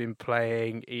Skendi, who's been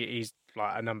playing, he's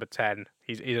like a number 10.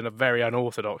 He's a very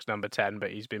unorthodox number 10,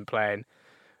 but he's been playing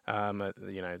at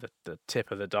the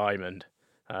tip of the diamond.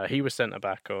 He was centre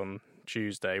back on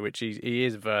Tuesday, which he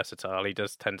is versatile. He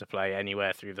does tend to play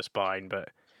anywhere through the spine, but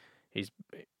he's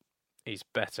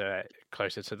better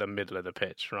closer to the middle of the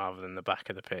pitch rather than the back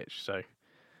of the pitch. So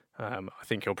I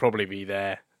think he'll probably be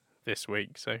there this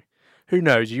week. So who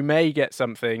knows? You may get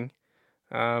something,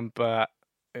 but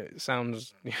it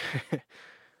sounds,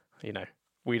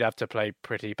 we'd have to play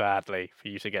pretty badly for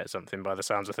you to get something by the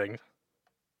sounds of things.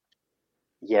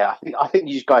 Yeah, I think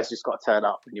you guys just got to turn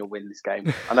up and you'll win this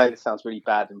game. I know this sounds really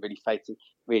bad and really fatal,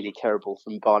 really terrible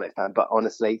from a Barnet fan, but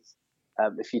honestly,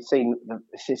 if you've seen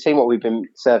what we've been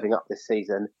serving up this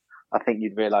season, I think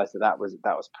you'd realise that was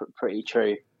pretty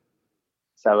true.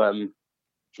 So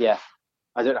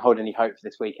I don't hold any hope for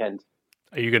this weekend.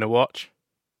 Are you going to watch?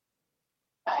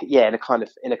 Yeah, in a kind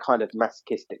of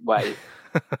masochistic way.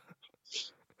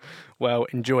 Well,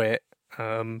 enjoy it,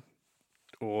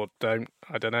 or don't.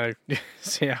 I don't know.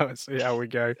 see how we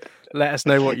go. Let us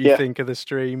know what you think of the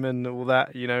stream and all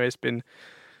that. It's been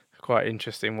quite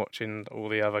interesting watching all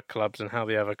the other clubs and how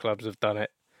the other clubs have done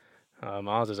it.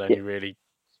 Ours has only really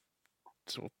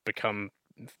sort of become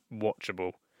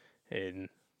watchable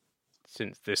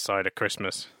since this side of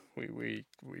Christmas. We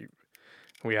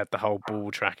had the whole ball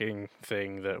tracking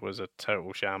thing that was a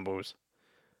total shambles.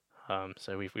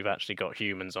 So we've actually got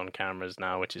humans on cameras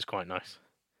now, which is quite nice.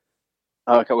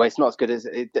 Oh, okay, well, it's not as good as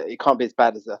it can't be as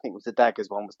bad as I think it was the Daggers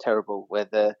one was terrible, where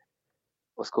the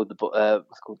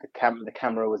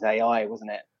camera was AI,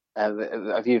 wasn't it?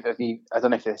 Have you? I don't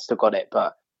know if they've still got it,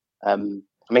 but I mean,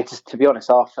 to be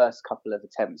honest, our first couple of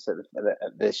attempts at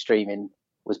the streaming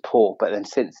was poor, but then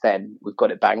since then we've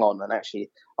got it bang on, and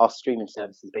actually our streaming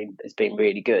service has been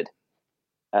really good.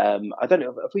 I don't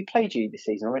know, have we played you this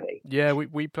season already? Yeah,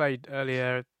 we played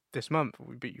earlier this month.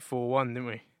 We beat you 4-1, didn't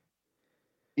we?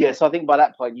 Yeah, so I think by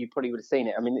that point you probably would have seen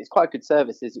it. I mean, it's quite a good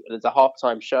service. There's a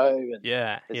halftime show, and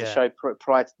there's a show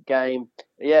prior to the game.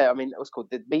 Yeah, I mean, what's called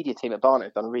the media team at Barnet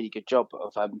have done a really good job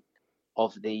of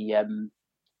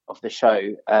the show.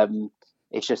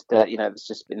 It's just it's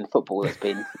just been football that's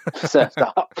been surfed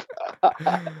up.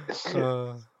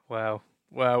 Wow.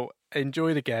 Well,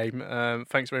 enjoy the game.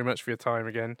 Thanks very much for your time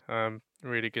again.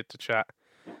 Really good to chat.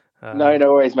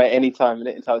 No worries, mate. Anytime.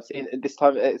 See this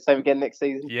time, same again next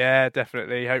season. Yeah,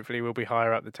 definitely. Hopefully, we'll be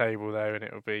higher up the table though, and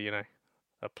it'll be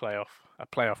a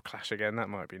playoff clash again. That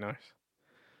might be nice.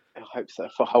 I hope so.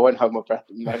 I won't hold my breath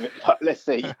at the moment, but let's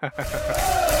see.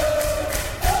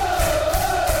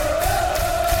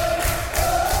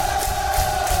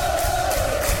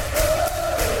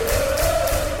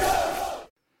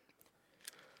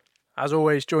 As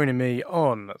always, joining me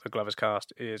on the Glovers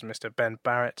Cast is Mr. Ben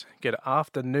Barrett. Good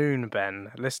afternoon,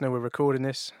 Ben. Listener, we're recording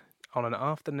this on an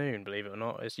afternoon, believe it or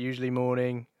not. It's usually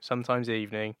morning, sometimes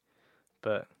evening,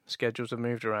 but schedules have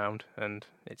moved around and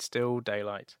it's still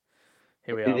daylight.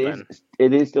 Here we are, Ben.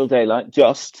 It is still daylight,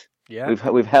 just. Yeah.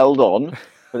 We've held on,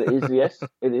 but it is, yes,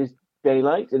 it is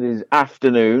daylight. It is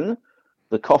afternoon.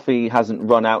 The coffee hasn't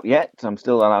run out yet. I'm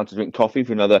still allowed to drink coffee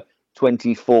for another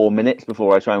 24 minutes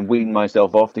before I try and wean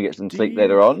myself off to get some sleep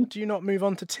later on. Do you not move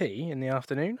on to tea in the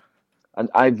afternoon? And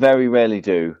I very rarely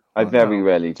do. I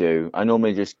rarely do. I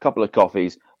normally just a couple of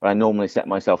coffees, but I normally set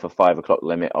myself a 5 o'clock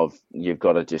limit of you've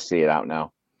got to just see it out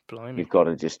now. Blimey. You've got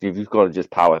to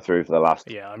just power through for the last.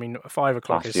 Yeah, I mean 5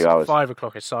 o'clock is few hours. 5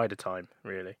 o'clock is cider time,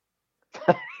 really.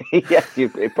 Yes,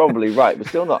 you're probably right. We're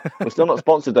still not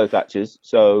sponsored though, Thatchers.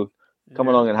 So come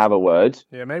along and have a word.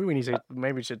 Yeah, maybe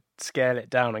we should scale it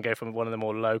down and go from one of the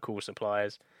more local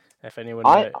suppliers. If anyone,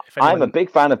 I'm a big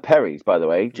fan of Perry's, by the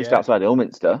way, just outside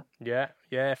Ilminster. Yeah.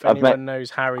 If anyone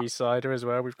knows Harry's cider as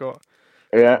well, we've got.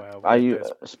 Yeah, I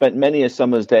spent many a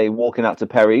summer's day walking out to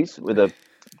Perry's with a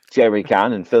jerry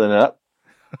can and filling it up.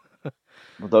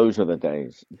 Well, those were the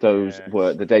days. Those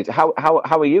were the days. How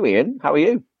are you, Ian? How are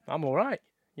you? I'm all right.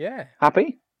 Yeah.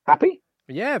 Happy?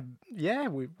 Yeah.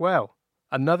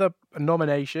 Another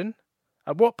nomination.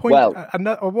 At what point?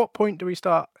 At what point do we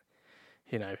start?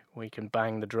 We can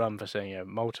bang the drum for saying a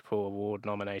multiple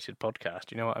award-nominated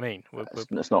podcast. You know what I mean?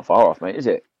 That's not far off, mate, is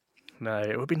it? No,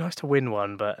 it would be nice to win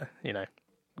one, but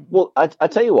Well, I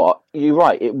tell you what, you're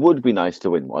right. It would be nice to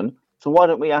win one. So why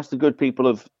don't we ask the good people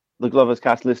of the Glovers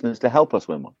Cast listeners to help us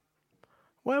win one?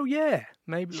 Well, yeah,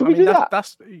 maybe. Should we do that?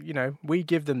 That's we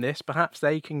give them this. Perhaps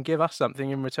they can give us something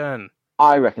in return.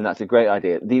 I reckon that's a great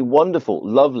idea. The wonderful,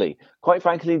 lovely, quite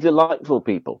frankly, delightful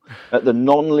people at the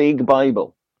Non-League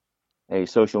Bible, a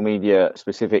social media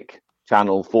specific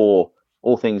channel for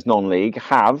all things non-league,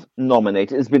 have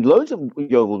nominated. There's been loads of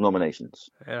Yeovil nominations.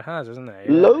 There has, isn't there?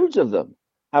 Yeah. Loads of them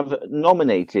have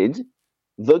nominated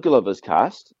the Glovers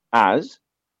Cast as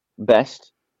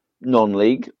best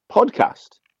non-league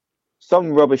podcast.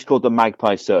 Some rubbish called the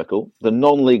Magpie Circle, the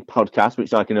non-league podcast,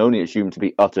 which I can only assume to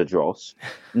be utter dross,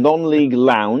 non-league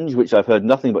lounge, which I've heard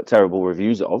nothing but terrible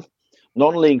reviews of,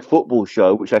 non-league football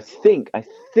show, which I think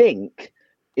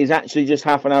is actually just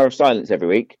half an hour of silence every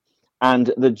week,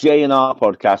 and the J&R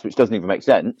podcast, which doesn't even make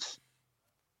sense,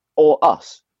 or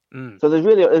us. So there's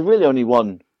really only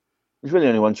one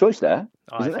choice there.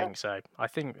 I think so. I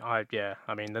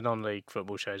mean, the non-league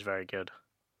football show is very good.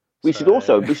 We should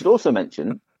also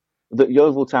mention that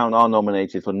Yeovil Town are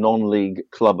nominated for Non-League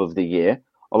Club of the Year,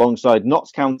 alongside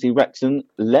Notts County, Wrexham,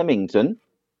 Leamington,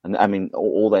 and I mean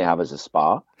all they have is a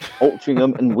Spa,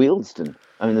 Altrincham and Wealdstone.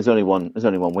 I mean, there's only one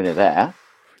winner there.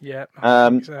 Yeah, I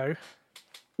think so.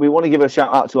 We want to give a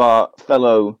shout out to our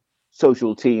fellow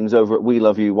social teams over at We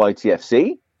Love You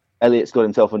YTFC. Elliot's got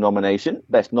himself a nomination,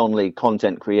 Best Non-League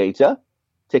Content Creator,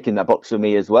 ticking that box for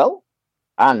me as well.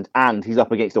 And he's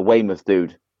up against a Weymouth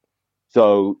dude.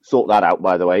 So sort that out,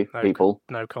 by the way, people.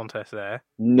 No contest there.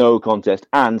 No contest.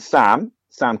 And Sam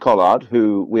Collard,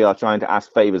 who we are trying to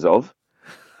ask favours of,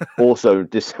 also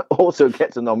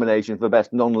gets a nomination for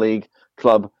Best Non-League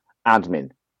Club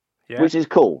Admin, which is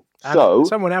cool. And so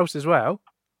someone else as well.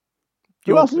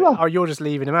 Who else as well? Oh, you're just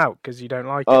leaving him out because you don't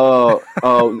like it. Oh,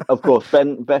 of course.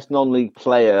 Best Non-League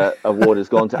Player award has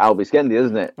gone to Albie Skendi,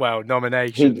 hasn't it? Well,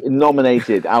 nomination. He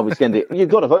nominated Albie Skendi. You've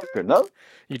got to vote for him, no?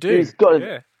 You do.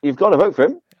 You've got to vote for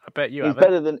him. I bet you He's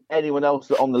better than anyone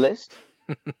else on the list.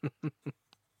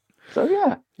 So,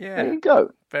 yeah. There you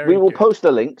go. We will post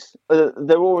the links.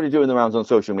 They're already doing the rounds on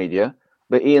social media.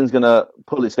 But Ian's going to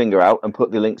pull his finger out and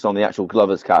put the links on the actual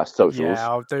Glovers Cast socials. Yeah,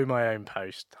 I'll do my own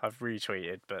post. I've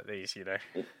retweeted, but these,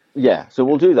 Yeah, so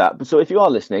we'll do that. So if you are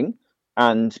listening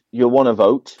and you want to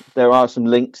vote, there are some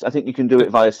links. I think you can do it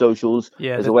via socials.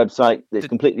 Yeah, there's a website. It's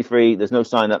completely free. There's no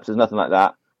sign-ups. There's nothing like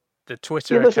that. The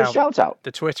Twitter Give us account. A shout out.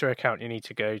 The Twitter account you need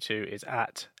to go to is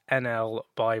at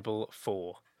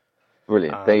NLBible4.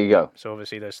 Brilliant. There you go. So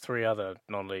obviously there's 3 other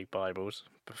non-league Bibles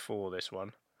before this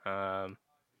one.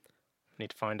 Need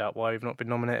to find out why we've not been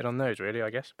nominated on those, really, I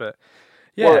guess. But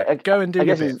yeah, go and do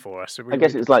your bit for us. I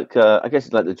guess it's like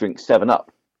the drink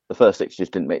 7-Up. The first 6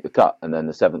 just didn't make the cut, and then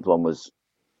the 7th one was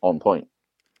on point.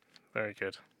 Very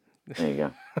good. There you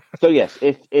go. So yes,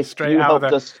 if straight you out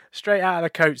helped us, straight out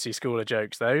of the Coatsy school of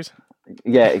jokes, those.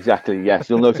 yeah, exactly. Yes,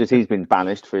 you'll notice he's been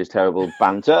banished for his terrible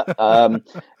banter.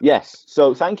 Yes,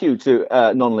 so thank you to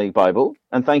Non-League Bible,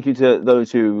 and thank you to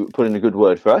those who put in a good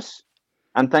word for us,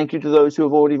 and thank you to those who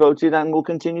have already voted and will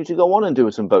continue to go on and do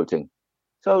some voting.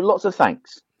 So lots of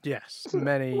thanks. Yes,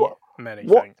 many What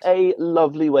thanks. a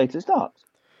lovely way to start.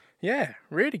 Yeah,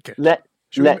 really good.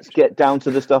 Let's get down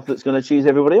to the stuff that's going to cheese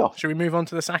everybody off. Should we move on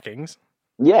to the sackings?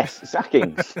 Yes,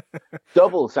 sackings.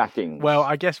 Double sackings. Well,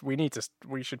 I guess we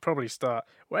should probably start.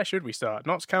 Where should we start?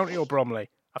 Notts County or Bromley?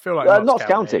 I feel like Notts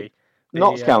County.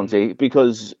 Notts County,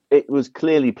 because it was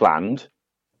clearly planned.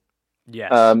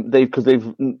 Yes.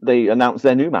 They announced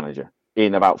their new manager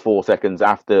in about 4 seconds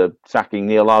after sacking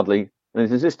Neil Ardley and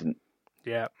his assistant.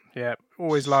 Yeah.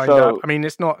 Always lined up. I mean,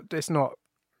 it's not.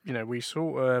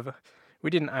 We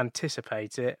didn't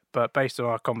anticipate it, but based on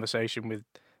our conversation with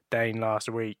Dane last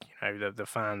week, the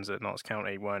fans at Notts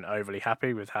County weren't overly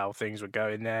happy with how things were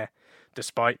going there,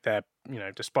 despite their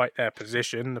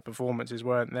position. The performances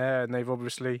weren't there, and they've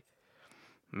obviously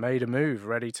made a move,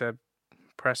 ready to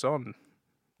press on.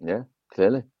 Yeah,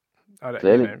 clearly.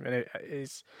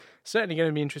 It's certainly going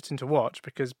to be interesting to watch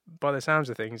because, by the sounds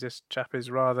of things, this chap is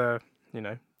rather,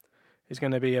 is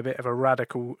going to be a bit of a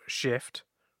radical shift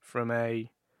from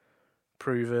a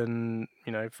proven,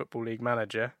 Football League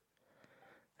manager.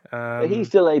 He's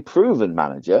still a proven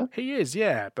manager. He is,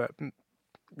 yeah, but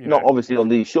not obviously on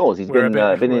these shores. He's been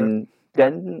in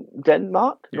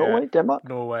Denmark,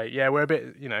 Norway. Yeah, we're a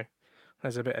bit,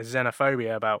 there's a bit of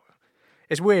xenophobia about.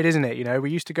 It's weird, isn't it? We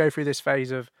used to go through this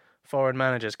phase of foreign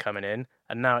managers coming in,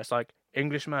 and now it's like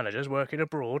English managers working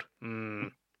abroad.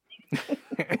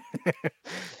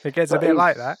 It gets a bit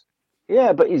like that.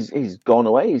 Yeah, but he's gone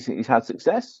away. He's had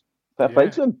success. Fair play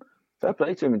to him. Fair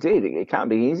play to him indeed. It can't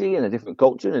be easy in a different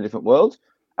culture, in a different world,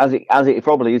 as it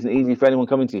probably isn't easy for anyone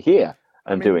coming to here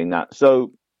and doing that.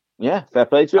 So, yeah, fair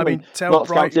play to him.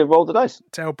 Notts County have rolled the dice.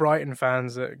 Tell Brighton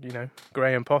fans that,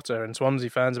 Graham Potter, and Swansea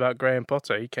fans about Graham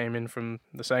Potter. He came in from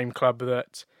the same club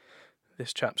that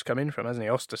this chap's come in from, hasn't he?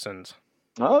 Ostersund.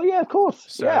 Oh, yeah, of course.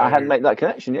 So, I hadn't made that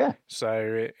connection, yeah.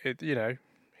 So,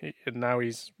 now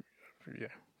he's... Yeah,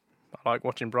 I like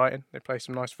watching Brighton. They play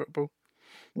some nice football.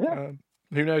 Yeah.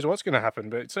 Who knows what's going to happen,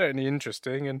 but it's certainly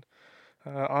interesting. And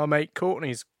our mate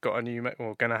Courtney's got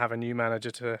going to have a new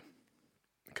manager to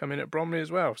come in at Bromley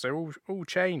as well. So all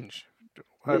change.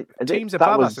 Teams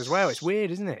above us as well. It's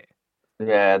weird, isn't it?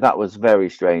 Yeah, that was very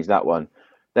strange, that one.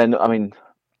 Then, I mean,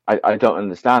 I don't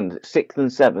understand. 6th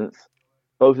and 7th,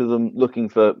 both of them looking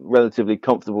for relatively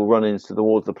comfortable run-ins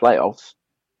towards the playoffs,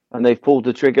 and they've pulled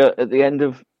the trigger at the end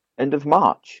of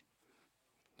March.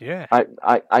 Yeah.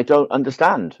 I don't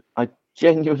understand. I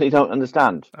genuinely don't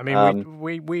understand. I mean,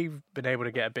 we've been able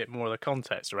to get a bit more of the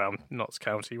context around Notts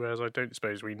County, whereas I don't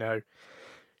suppose we know.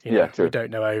 True. We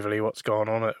don't know overly what's gone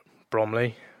on at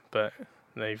Bromley, but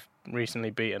they've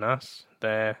recently beaten us.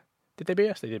 Did they beat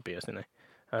us? They did beat us, didn't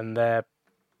they? And they're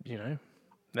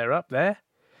up there.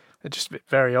 They're just a bit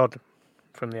very odd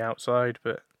from the outside,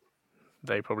 but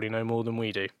they probably know more than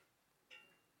we do.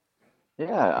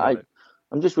 Yeah,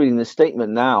 I'm just reading the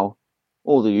statement now.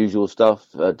 All the usual stuff,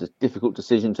 difficult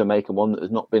decision to make and one that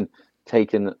has not been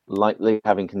taken lightly.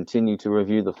 Having continued to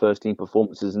review the first team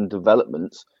performances and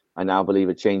developments, I now believe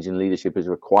a change in leadership is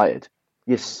required.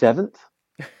 You're 7th?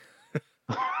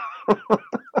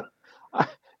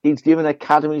 He's given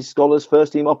academy scholars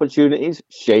first team opportunities.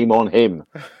 Shame on him.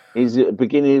 His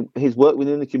work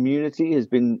within the community has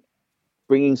been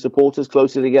bringing supporters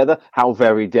closer together. How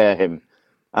very dare him.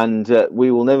 And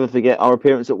we will never forget our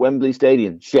appearance at Wembley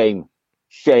Stadium. Shame.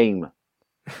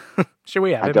 Should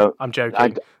we have him? I'm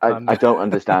joking. I don't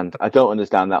understand. I don't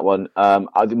understand that one.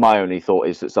 My only thought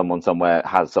is that someone somewhere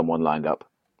has someone lined up.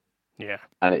 Yeah.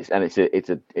 And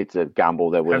it's a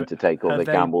gamble they're willing to take, or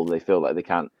gamble they feel like they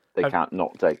can't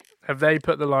not take. Have they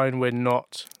put the line we're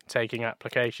not taking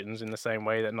applications in the same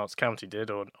way that Notts County did,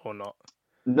 or not?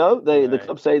 No, the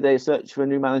club say their search for a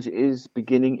new manager is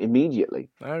beginning immediately.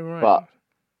 Oh right. But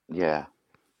yeah,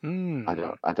 I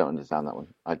don't understand that one.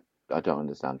 I don't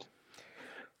understand.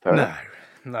 Fair enough.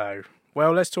 No.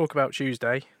 Well, let's talk about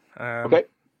Tuesday. Okay.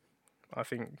 I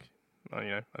think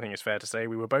it's fair to say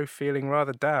we were both feeling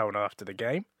rather down after the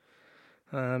game,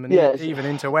 and even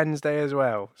into Wednesday as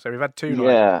well. So we've had two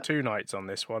nights on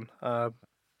this one.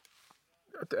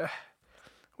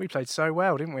 We played so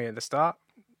well, didn't we, at the start?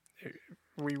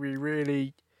 We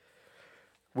really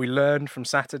learned from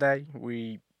Saturday.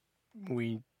 We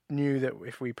knew that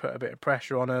if we put a bit of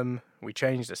pressure on them, we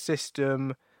changed the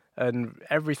system, and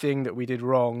everything that we did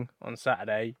wrong on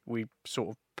Saturday, we sort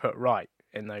of put right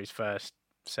in those first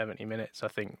 70 minutes. I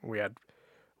think we had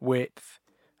width.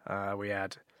 We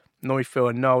had Neufville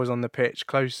and Knowles on the pitch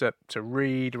closer to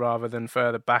Reed rather than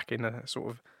further back in a sort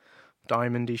of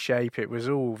diamondy shape. It was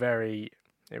all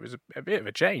it was a bit of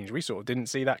a change. We sort of didn't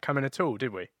see that coming at all,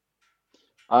 did we?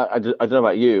 I don't know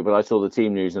about you, but I saw the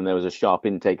team news and there was a sharp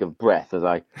intake of breath as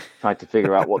I tried to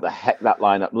figure out what the heck that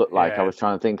lineup looked like. Yeah. I was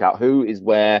trying to think out who is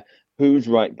where, who's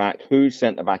right back, who's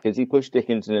centre back, as he pushed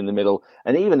Dickinson in the middle.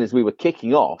 And even as we were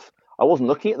kicking off, I wasn't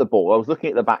looking at the ball. I was looking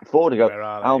at the back four to go,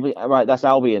 Albie, right, that's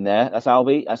Albie in there. That's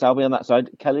Albie on that side.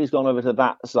 Kelly's gone over to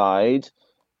that side.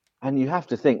 And you have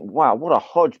to think, wow, what a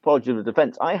hodgepodge of a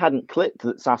defence. I hadn't clicked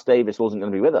that Sass Davis wasn't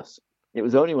going to be with us. It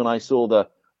was only when I saw the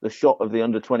shot of the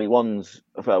under-21s,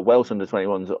 Welsh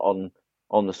under-21s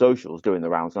on the socials doing the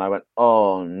rounds, and I went,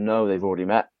 oh no, they've already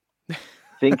met.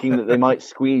 Thinking that they might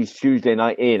squeeze Tuesday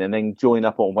night in and then join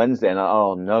up on Wednesday, and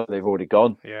oh no, they've already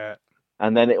gone. Yeah.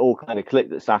 And then it all kind of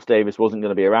clicked that Sass Davis wasn't going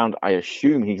to be around. I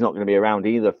assume he's not going to be around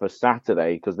either for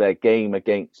Saturday because their game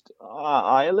against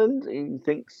Ireland, he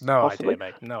thinks, no possibly,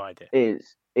 idea, mate. No idea.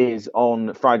 Is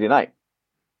on Friday night.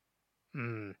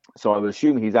 So I would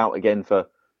assume he's out again for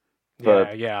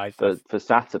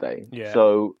Saturday. Yeah.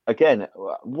 So again,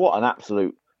 what an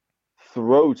absolute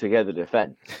throw together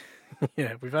defence.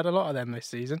 Yeah, we've had a lot of them this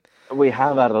season. We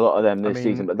have had a lot of them this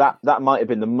season, but that might have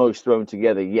been the most thrown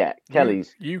together yet.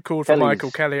 You called for Michael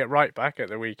Kelly at right back at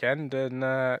the weekend, and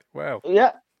well,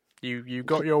 yeah, you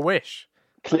got your wish.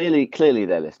 Clearly,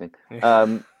 they're listening.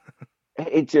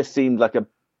 It just seemed like a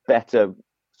better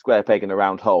square peg in a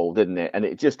round hole, didn't it?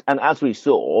 And as we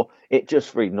saw, it just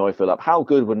freed Neufville up. How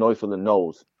good were Neufville and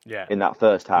Knowles? In that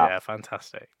first half? Yeah,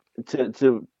 fantastic.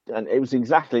 And it was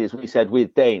exactly as we said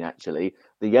with Dane, actually.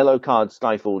 The yellow card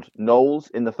stifled Knowles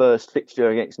in the first fixture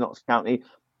against Notts County,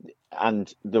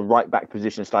 and the right-back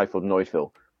position stifled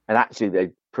Neufville. And actually,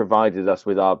 they provided us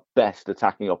with our best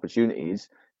attacking opportunities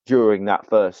during that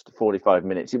first 45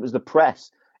 minutes. It was the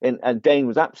press, and Dane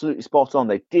was absolutely spot on.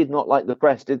 They did not like the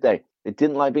press, did they? They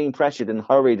didn't like being pressured and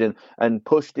hurried and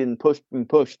pushed.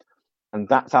 And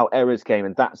that's how errors came,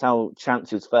 and that's how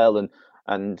chances fell.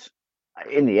 And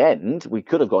in the end, we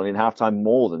could have gone in halftime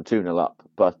more than 2-0 up,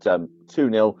 but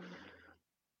 2-0,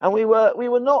 and we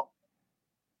were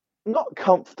not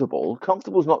comfortable.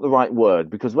 Comfortable is not the right word,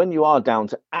 because when you are down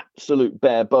to absolute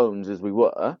bare bones as we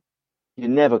were, you're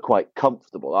never quite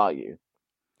comfortable, are you?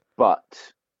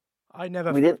 But I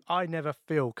never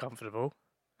feel comfortable.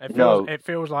 It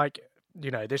feels like,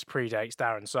 this predates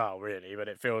Darren Sarll, really, but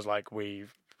it feels like we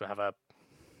have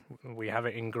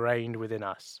it ingrained within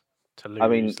us to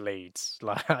lose leads.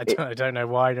 Like I don't know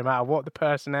why. No matter what the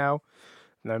personnel,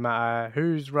 no matter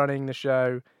who's running the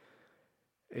show,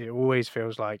 it always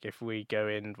feels like if we go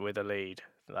in with a lead,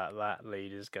 that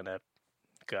lead is gonna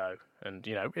go. And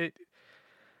Isn't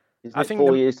it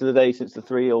 4 years to the day since the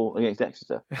 3-0 against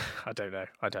Exeter? I don't know.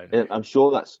 I'm sure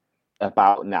that's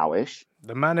about nowish.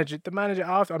 The manager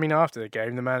after the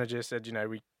game, the manager said,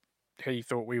 he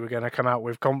thought we were going to come out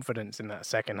with confidence in that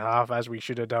second half, as we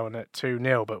should have done at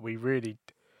 2-0, but we really...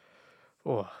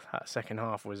 that second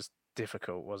half was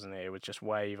difficult, wasn't it? It was just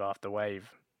wave after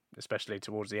wave, especially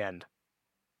towards the end.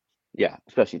 Yeah,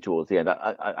 especially towards the end.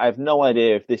 I have no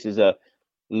idea if this is a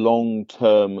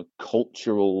long-term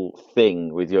cultural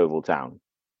thing with Yeovil Town.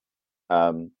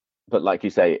 But like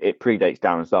you say, it predates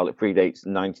Darren Sarll. It predates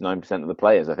 99% of the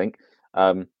players, I think.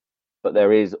 But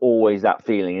there is always that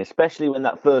feeling, especially when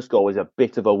that first goal is a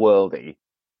bit of a worldie.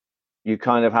 You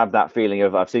kind of have that feeling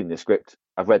of, I've seen this script,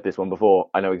 I've read this one before,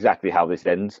 I know exactly how this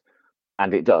ends,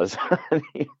 and it does.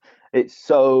 It's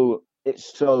so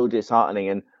disheartening,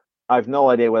 and I've no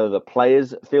idea whether the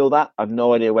players feel that. I've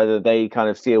no idea whether they kind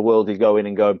of see a worldie go in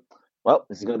and go, well,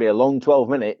 this is going to be a long 12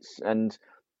 minutes, and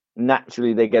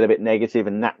naturally they get a bit negative,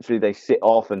 and naturally they sit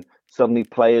off, and suddenly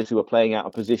players who are playing out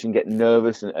of position get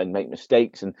nervous and make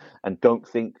mistakes and don't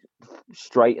think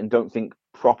straight and don't think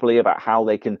properly about how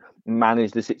they can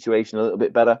manage the situation a little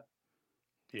bit better.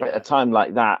 Yeah. At a time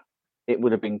like that, it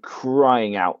would have been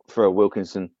crying out for a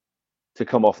Wilkinson to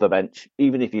come off the bench,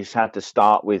 even if you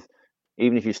started with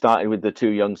the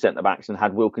two young centre-backs and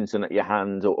had Wilkinson at your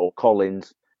hand or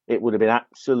Collins. It would have been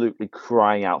absolutely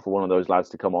crying out for one of those lads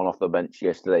to come on off the bench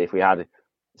yesterday if we had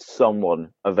someone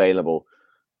available.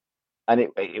 And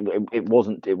it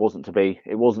wasn't to be.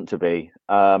 It wasn't to be.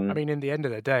 In the end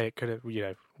of the day, it could have.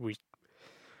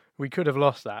 We could have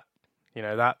lost that.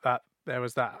 That there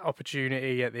was that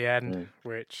opportunity at the end,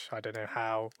 which I don't know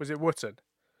how. Was it Wootton?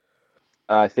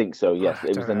 I think so. Yes,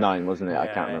 it was the 9, wasn't it? Yeah, I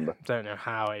can't remember. Don't know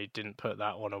how he didn't put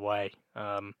that one away.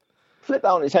 Flip that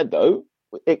on its head, though.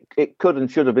 It could and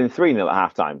should have been 3-0 at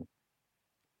half time.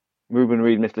 Ruben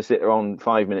Reid missed a sitter on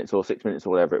 5 minutes or 6 minutes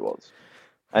or whatever it was.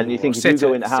 And you think if sitter,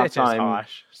 you go into half-time...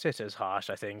 Sitter's harsh,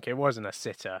 I think. It wasn't a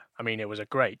sitter. I mean, it was a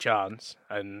great chance.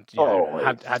 And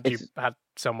had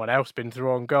someone else been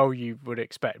through on goal, you would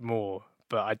expect more.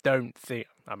 But I don't think...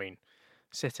 I mean,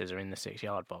 sitters are in the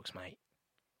 6-yard box, mate.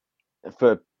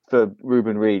 For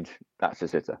Ruben Reid, that's a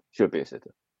sitter. Should be a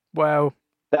sitter. Well...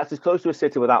 That's as close to a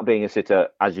sitter without being a sitter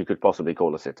as you could possibly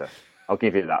call a sitter. I'll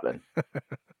give you that then.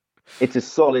 It's a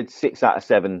solid 6 out of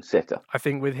 7 sitter. I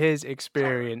think with his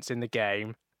experience in the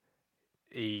game,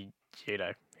 he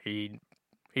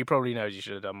probably knows he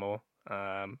should have done more.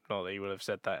 Not that he would have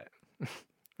said that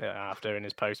after in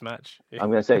his post-match. I'm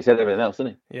going to say he said everything else,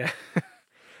 didn't he?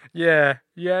 Yeah.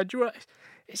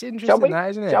 It's interesting that,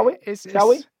 isn't it? Shall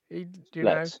we?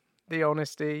 Let's. The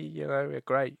honesty,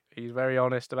 great. He's very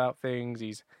honest about things.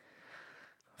 He's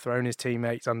thrown his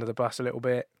teammates under the bus a little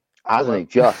bit. Hasn't he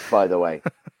just, by the way?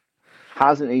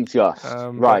 Hasn't he just?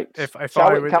 Right. Can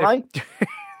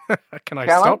I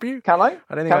stop you? Can I?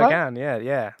 I don't think I can.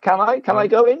 Yeah. Can I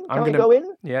go in? Can I go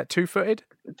in? Yeah, 2-footed.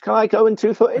 Can I go in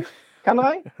 2-footed? Can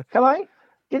I?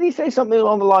 Did he say something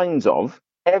along the lines of,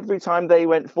 every time they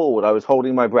went forward, I was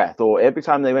holding my breath, or every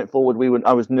time they went forward,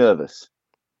 I was nervous?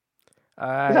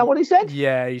 Is that what he said?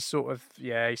 Yeah, he sort of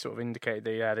indicated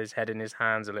that he had his head in his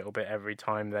hands a little bit every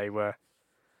time they were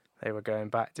going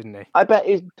back, didn't he? I bet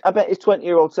his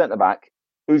 20-year-old centre-back,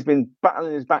 who's been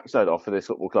battling his backside off for this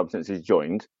football club since he's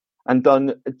joined, and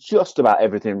done just about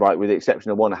everything right with the exception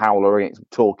of one howler against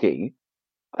Torquay,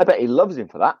 I bet he loves him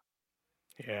for that.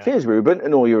 Yeah. Cheers, Ruben,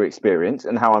 and all your experience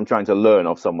and how I'm trying to learn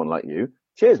off someone like you.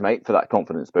 Cheers, mate, for that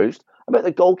confidence boost. I bet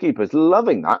the goalkeeper's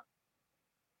loving that.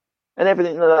 And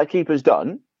everything that keeper's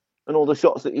done, and all the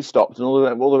shots that he stopped, and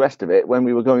all the rest of it when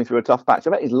we were going through a tough patch,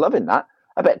 I bet he's loving that.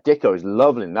 I bet Dicko's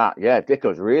loving that. Yeah,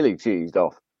 Dicko's really cheesed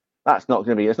off. It's not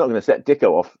going to set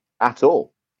Dicko off at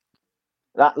all.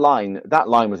 That line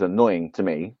was annoying to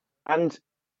me. And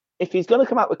if he's going to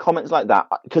come out with comments like that,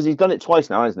 because he's done it twice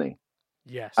now, hasn't he?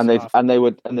 Yes. And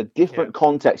the different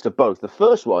context of both. The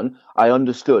first one, I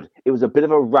understood. It was a bit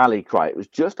of a rally cry. It was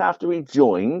just after he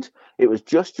joined. It was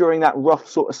just during that rough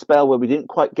sort of spell where we didn't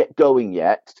quite get going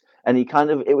yet. And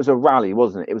it was a rally,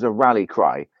 wasn't it? It was a rally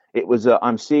cry. It was,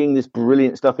 I'm seeing this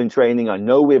brilliant stuff in training. I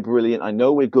know we're brilliant. I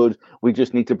know we're good. We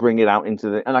just need to bring it out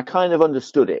and I kind of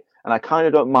understood it. And I kind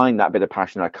of don't mind that bit of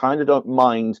passion. I kind of don't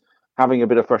mind having a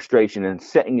bit of frustration and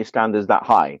setting your standards that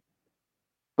high.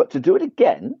 But to do it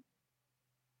again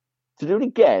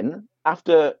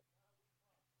after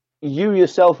you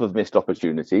yourself have missed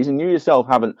opportunities and you yourself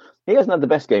he hasn't had the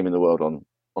best game in the world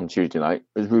on Tuesday night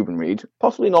as Ruben Reid,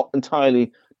 possibly not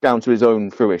entirely down to his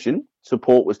own fruition.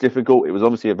 Support was difficult. It was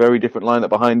obviously a very different lineup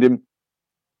behind him,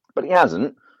 but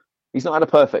he's not had a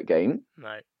perfect game.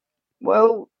 No.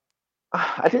 Well,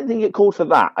 I didn't think it called for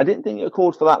that. I didn't think it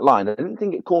called for that line. I didn't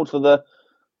think it called for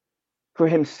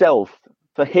him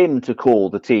to call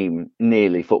the team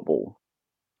nearly football.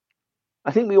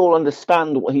 I think we all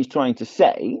understand what he's trying to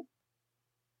say,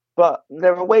 but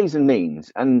there are ways and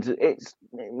means, and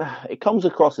it comes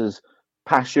across as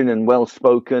passion and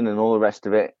well-spoken and all the rest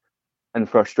of it, and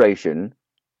frustration.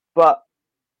 But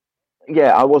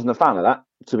yeah, I wasn't a fan of that,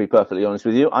 to be perfectly honest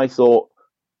with you. I thought,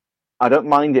 I don't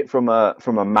mind it from a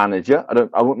manager.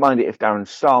 I wouldn't mind it if Darren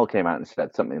Stahl came out and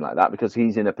said something like that, because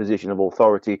he's in a position of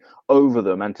authority over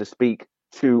them and to speak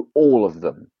to all of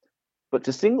them. But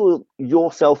to single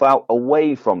yourself out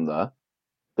away from the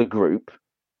group,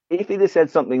 if he'd have said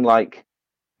something like,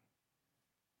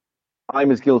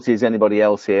 I'm as guilty as anybody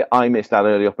else here, I missed that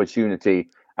early opportunity,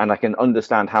 and I can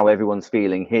understand how everyone's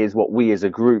feeling, here's what we as a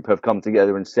group have come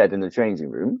together and said in the changing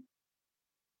room,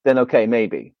 then okay,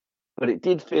 maybe. But it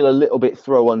did feel a little bit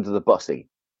throw under the bussy.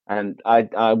 And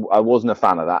I wasn't a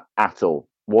fan of that at all.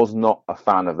 Was not a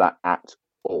fan of that at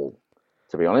all,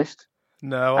 to be honest.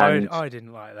 No, I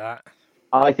didn't like that.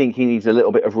 I think he needs a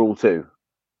little bit of rule too.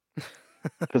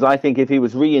 Because I think if he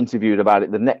was re-interviewed about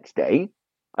it the next day,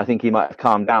 I think he might have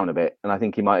calmed down a bit. And I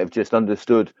think he might have just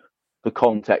understood the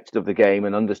context of the game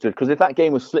and understood. Because if that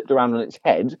game was flipped around on its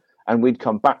head and we'd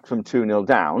come back from 2-0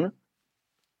 down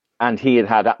and he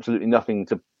had absolutely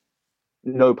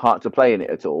no part to play in it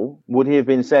at all, would he have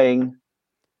been saying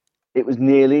it was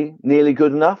nearly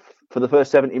good enough? For the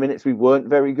first 70 minutes, we weren't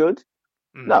very good?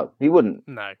 No, he wouldn't.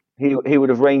 No. He would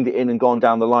have reined it in and gone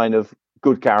down the line of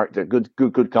good character,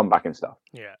 good comeback and stuff.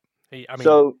 Yeah.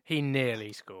 He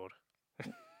nearly scored.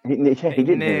 He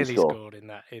did nearly scored in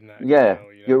that. Yeah,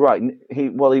 goal, you're right. He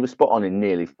was spot on in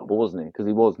nearly football, wasn't he? Because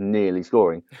he was nearly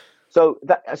scoring. So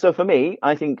for me,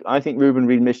 I think Ruben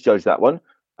Reid misjudged that one,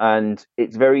 and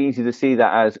it's very easy to see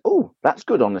that as, oh, that's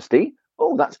good honesty.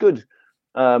 Oh, that's good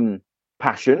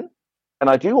passion, and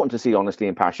I do want to see honesty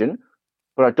and passion,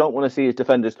 but I don't want to see his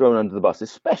defenders thrown under the bus,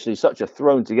 especially such a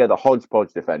thrown together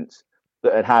hodgepodge defence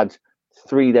that had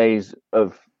 3 days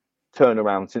of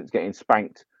turnaround since getting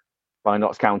spanked by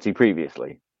Notts County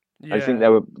previously. Yeah. I think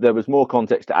there was more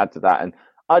context to add to that, and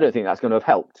I don't think that's going to have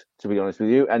helped, to be honest with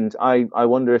you. And I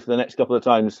wonder if the next couple of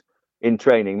times in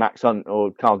training, Max Hunt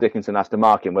or Carl Dickinson has to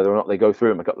mark him, whether or not they go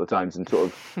through him a couple of times and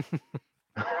sort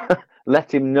of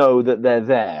let him know that they're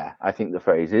there, I think the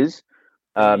phrase is.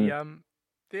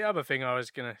 The other thing I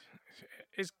was going to...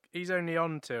 is he's only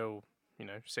on till,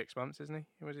 6 months, isn't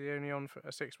he? Was he only on for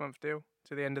a 6-month deal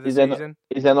to the end of the season?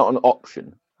 Is there not an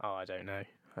option? Oh, I don't know.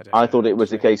 I thought it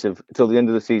was a case of till the end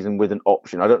of the season with an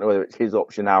option. I don't know whether it's his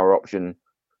option, our option.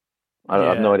 I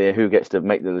have no idea who gets to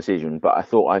make the decision, but I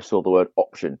thought I saw the word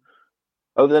option.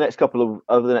 Over the next couple of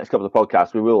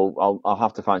podcasts, I'll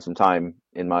have to find some time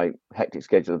in my hectic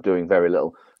schedule of doing very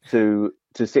little to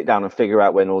sit down and figure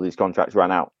out when all these contracts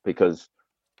ran out, because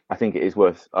I think it is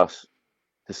worth us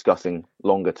discussing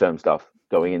longer term stuff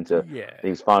going into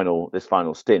this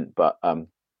final stint. But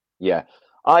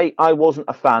I wasn't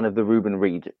a fan of the Ruben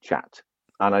Reid chat,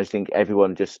 and I think I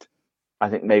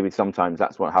think maybe sometimes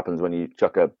that's what happens when you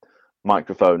chuck a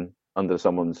microphone under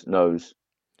someone's nose.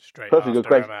 Straight perfectly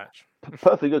after a match.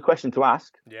 Perfectly good question to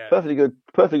ask. Yeah.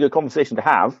 Perfectly good conversation to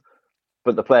have.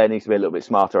 But the player needs to be a little bit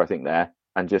smarter, I think, there,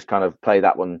 and just kind of play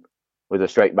that one with a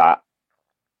straight bat.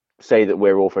 Say that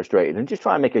we're all frustrated and just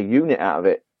try and make a unit out of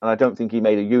it. And I don't think he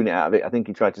made a unit out of it. I think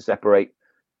he tried to separate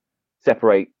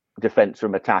defense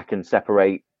from attack and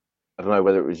separate. I don't know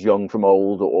whether it was young from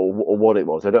old or what it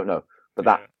was. I don't know,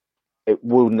 but it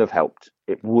wouldn't have helped.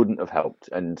 It wouldn't have helped.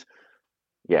 And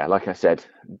yeah, like I said,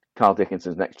 Carl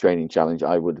Dickinson's next training challenge,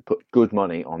 I would put good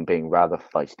money on being rather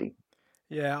feisty.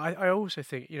 Yeah, I also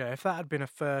think, if that had been a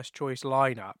first choice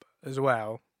lineup as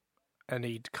well, and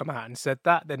he'd come out and said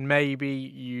that, then maybe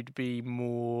you'd be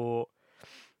more,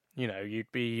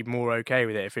 okay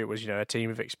with it if it was, a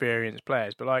team of experienced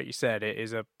players. But like you said, it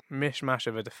is a mishmash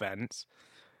of a defence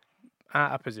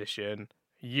at a position,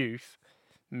 youth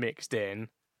mixed in,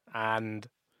 and,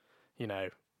 you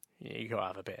got to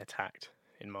have a bit of tact,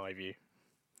 in my view.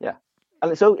 Yeah.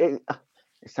 And so it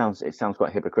sounds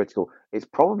quite hypocritical. It's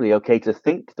probably okay to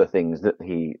think the things that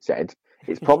he said.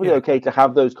 It's probably okay to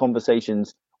have those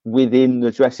conversations within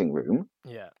the dressing room.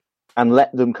 Yeah. And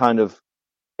let them kind of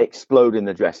explode in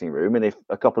the dressing room. And if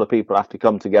a couple of people have to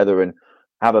come together and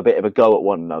have a bit of a go at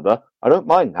one another, I don't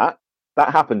mind that.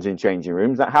 That happens in changing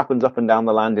rooms. That happens up and down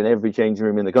the land in every changing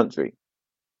room in the country.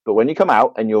 But when you come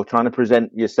out and you're trying to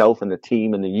present yourself and the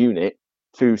team and the unit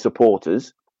to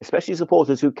supporters, especially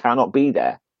supporters who cannot be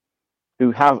there,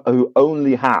 who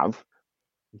only have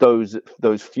those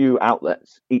few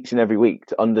outlets each and every week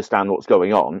to understand what's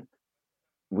going on,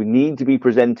 we need to be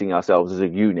presenting ourselves as a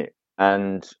unit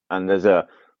and as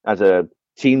a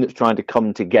team that's trying to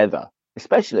come together,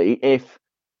 especially if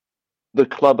the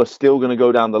club are still going to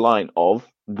go down the line of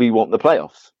we want the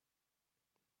playoffs.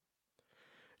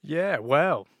 Yeah,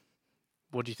 well,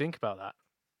 what do you think about that?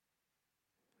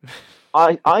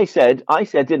 I said,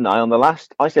 didn't I,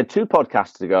 I said 2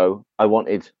 podcasts ago, I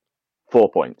wanted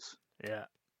 4 points. Yeah.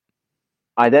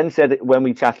 I then said when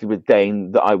we chatted with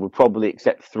Dane that I would probably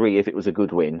accept 3 if it was a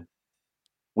good win.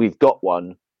 We've got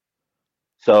 1.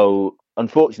 So,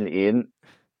 unfortunately, Ian,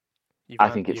 I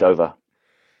think it's over.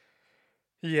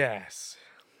 Yes.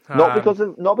 Not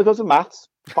because of maths.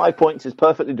 5 points is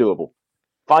perfectly doable.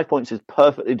 5 points is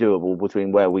perfectly doable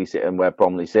between where we sit and where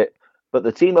Bromley sit. But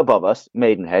the team above us,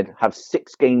 Maidenhead, have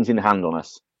 6 games in hand on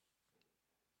us.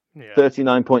 Yeah.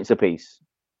 39 points apiece.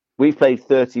 We've played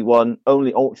 31.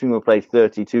 Only Altrincham have played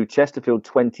 32. Chesterfield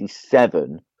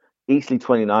 27. Eastleigh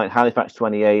 29. Halifax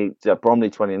 28. Bromley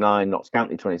 29. Notts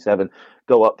County 27.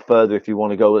 Go up further if you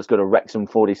want to go. Let's go to Wrexham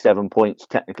 47 points,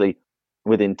 technically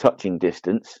within touching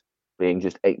distance, being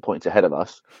just 8 points ahead of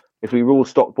us. If we rule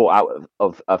Stockport out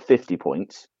of 50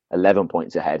 points, 11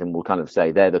 points ahead, and we'll kind of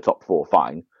say they're the top 4,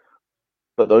 fine.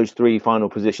 But those 3 final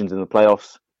positions in the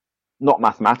playoffs, not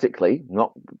mathematically,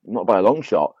 not by a long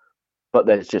shot, but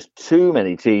there's just too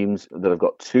many teams that have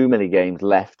got too many games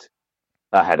left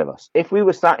ahead of us. If we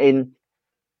were sat in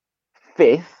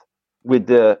 5th with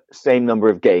the same number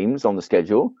of games on the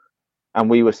schedule, and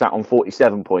we were sat on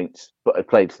 47 points but had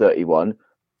played 31,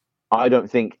 I don't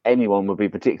think anyone would be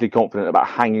particularly confident about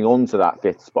hanging on to that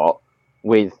 5th spot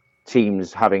with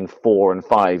teams having 4 and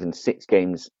 5 and 6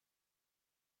 games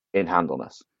in hand on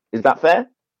us. Is that fair?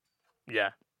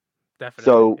 Yeah, definitely.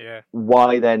 So yeah.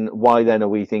 Why then are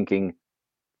we thinking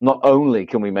not only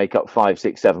can we make up 5,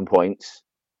 6, 7 points,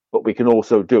 but we can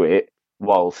also do it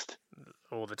whilst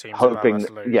all the teams hoping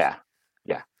above us lose. Yeah.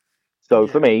 So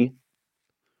for me,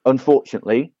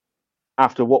 unfortunately,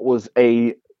 after what was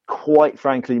a quite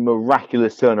frankly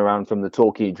miraculous turnaround from the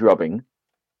Torquay drubbing,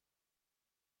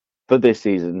 for this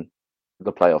season,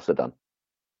 the playoffs are done.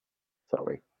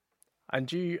 Sorry.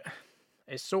 And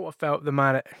it sort of felt the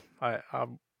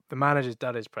manager's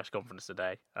done his press conference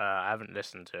today. I haven't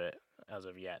listened to it as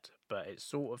of yet, but it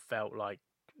sort of felt like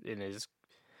in his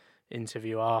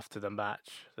interview after the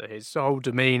match, that his whole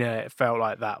demeanour, it felt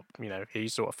like that, he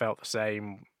sort of felt the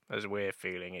same as we're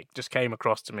feeling. It just came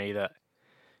across to me that,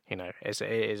 it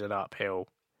is an uphill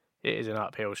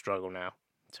struggle now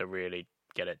to really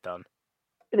get it done.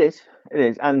 It is.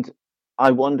 And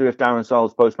I wonder if Darren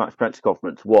Sarll's post-match press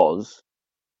conference was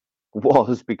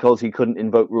because he couldn't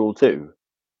invoke Rule 2.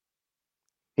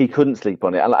 He couldn't sleep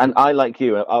on it. And I, like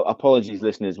you, apologies,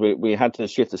 listeners, we had to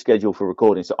shift the schedule for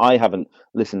recording, so I haven't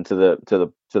listened to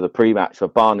the pre-match for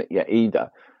Barnet yet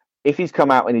either. If he's come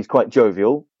out and he's quite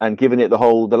jovial and given it the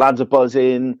lads are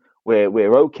buzzing,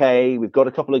 we're okay, we've got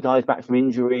a couple of guys back from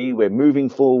injury, we're moving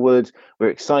forward, we're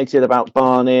excited about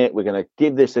Barnet, we're going to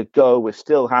give this a go, we're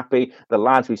still happy, the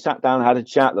lads, we sat down, had a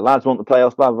chat, the lads want the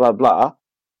playoffs, blah, blah, blah,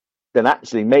 then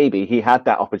actually maybe he had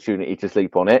that opportunity to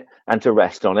sleep on it and to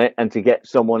rest on it and to get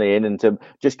someone in and to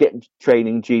just get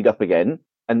training G'd up again.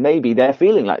 And maybe they're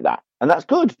feeling like that. And that's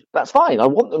good. That's fine. I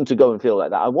want them to go and feel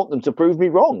like that. I want them to prove me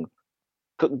wrong.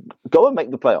 Go and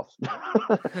make the playoffs.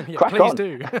 Yeah, Crack please on.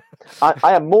 do.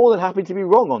 I am more than happy to be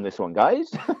wrong on this one, guys.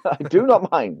 I do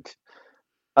not mind.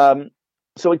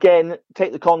 So again,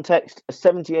 take the context, a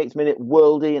 78th minute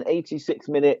worldie, an 86th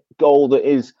minute goal that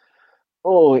is,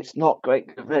 it's not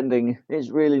great defending. It's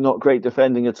really not great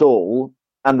defending at all.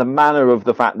 And the manner of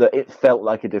the fact that it felt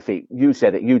like a defeat. You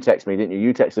said it. You texted me, didn't you?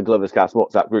 You texted the Glovers Cast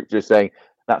WhatsApp group just saying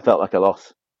that felt like a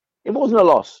loss. It wasn't a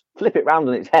loss. Flip it round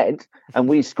on its head and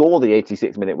we score the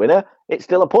 86th minute winner. It's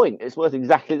still a point. It's worth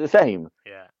exactly the same.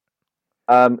 Yeah.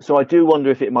 So I do wonder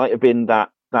if it might have been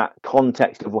that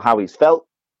context of how he's felt,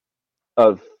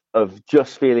 of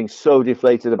just feeling so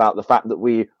deflated about the fact that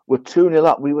we were 2-0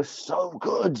 up. We were so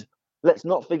good. Let's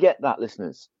not forget that,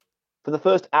 listeners. For the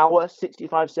first hour,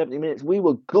 65, 70 minutes, we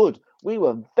were good. We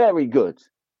were very good.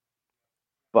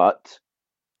 But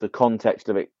the context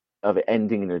of it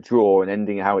ending in a draw and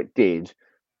ending how it did,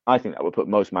 I think that would put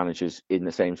most managers in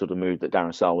the same sort of mood that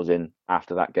Darren Sarll was in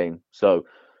after that game. So,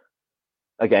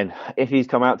 again, if he's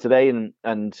come out today, and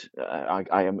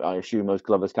I assume most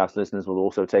Glovers Cast listeners will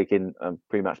also take in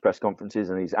pre-match press conferences,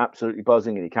 and he's absolutely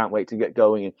buzzing and he can't wait to get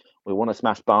going and we want to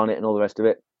smash Barnet and all the rest of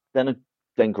it, then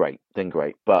great.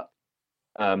 But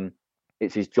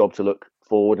it's his job to look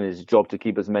forward and it's his job to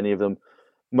keep as many of them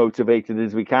motivated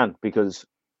as we can, because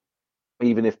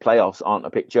even if playoffs aren't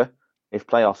a picture, if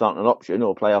playoffs aren't an option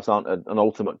or playoffs aren't an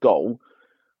ultimate goal,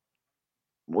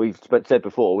 we've said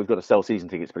before, we've got to sell season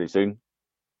tickets pretty soon.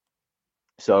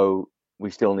 So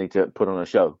we still need to put on a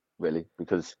show, really,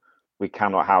 because we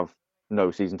cannot have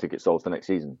no season tickets sold for next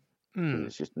season.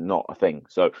 It's just not a thing.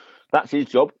 So that's his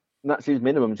job. That's his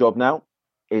minimum job now,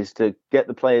 is to get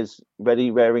the players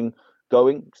ready, raring,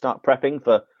 going, start prepping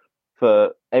for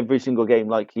every single game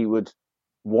like he would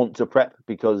want to prep,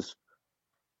 because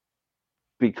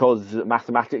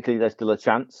mathematically there's still a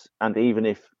chance, and even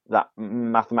if that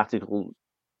mathematical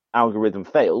algorithm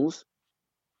fails,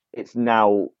 it's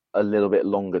now a little bit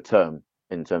longer term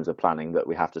in terms of planning that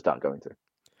we have to start going through.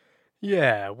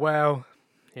 Yeah, well,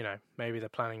 maybe the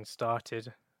planning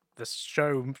started. The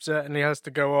show certainly has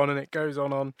to go on, and it goes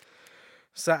on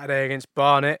Saturday against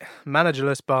Barnet.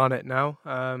 Managerless Barnet now.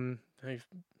 They've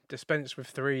dispensed with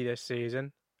 3 this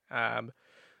season.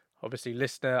 Obviously,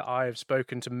 listener, I have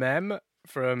spoken to Mem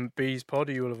from Bees Pod.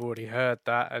 You will have already heard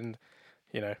that, and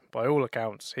by all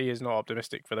accounts, he is not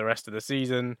optimistic for the rest of the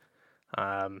season.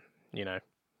 No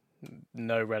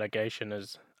relegation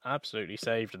has absolutely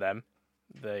saved them.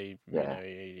 They will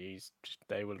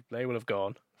have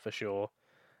gone for sure.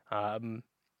 And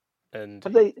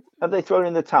have they thrown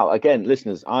in the towel again,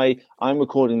 listeners? I'm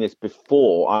recording this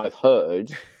before I've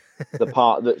heard the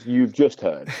part that you've just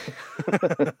heard.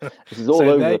 This is all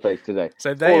over the place today. So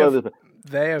have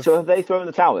they thrown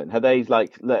the towel in? Are they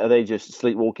just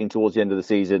sleepwalking towards the end of the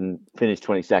season, finish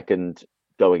 22nd,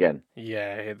 go again?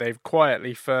 Yeah, they've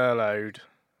quietly furloughed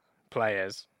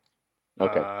players.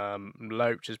 Okay.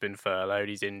 Loach has been furloughed.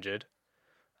 He's injured.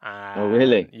 Oh,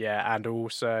 really? Yeah, and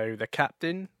also the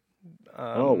captain.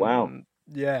 Oh, wow.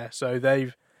 Yeah, so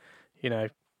they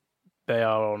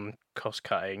are on cost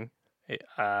cutting.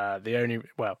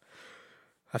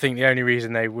 I think the only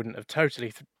reason they wouldn't have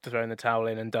totally thrown the towel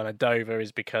in and done a Dover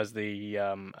is because the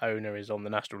owner is on the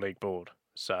National League board.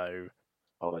 So,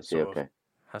 I see. Okay,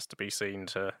 has to be seen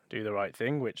to do the right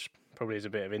thing, which probably is a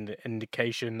bit of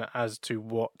indication as to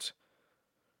what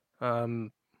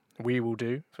we will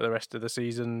do for the rest of the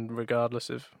season, regardless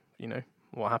of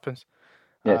what happens.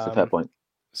 Yeah, it's a fair point.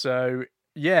 So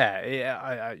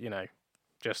I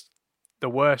just the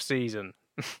worst season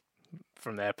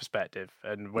from their perspective.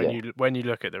 And when you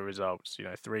look at the results,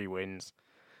 3 wins,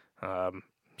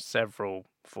 several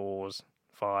 4s,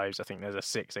 5s. I think there's a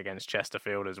 6 against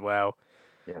Chesterfield as well.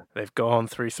 Yeah, they've gone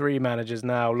through 3 managers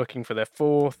now, looking for their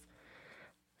 4th.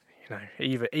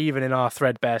 Even in our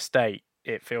threadbare state,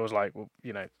 it feels like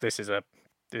this is a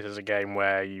game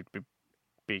where you'd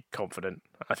be confident.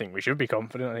 I think we should be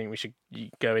confident. I think we should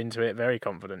go into it very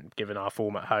confident, given our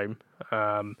form at home.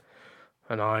 And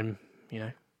I'm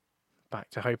back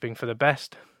to hoping for the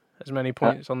best, as many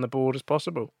points on the board as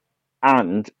possible.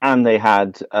 And they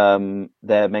had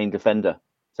their main defender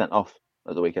sent off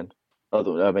at the weekend,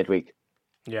 midweek.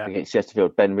 Yeah, against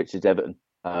Chesterfield, Ben Richards Everton.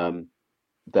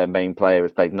 Their main player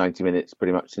has played 90 minutes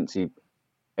pretty much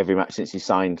every match since he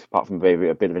signed, apart from a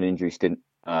bit of an injury stint.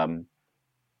 And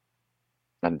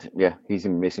he's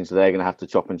been missing, so they're going to have to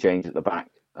chop and change at the back.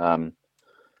 I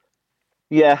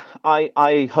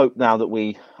hope now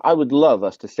that I would love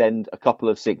us to send a couple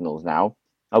of signals now.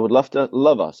 I would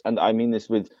love us, and I mean this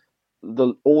with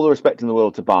all the respect in the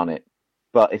world to Barnet,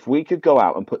 but if we could go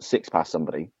out and put 6 past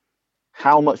somebody,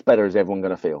 how much better is everyone going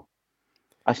to feel?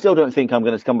 I still don't think I'm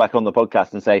going to come back on the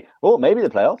podcast and say, oh, maybe the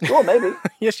playoffs. Oh, maybe.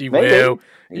 Yes, you will.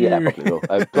 Yeah, I probably will.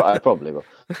 I probably will.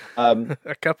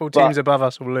 A couple of teams above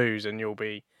us will lose, and you'll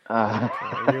be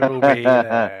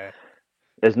there.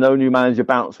 There's no new manager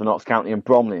bounce for Notts County and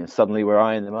Bromley, and suddenly we're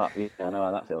eyeing them up. Yeah, I know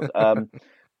how that feels.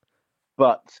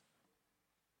 But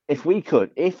if we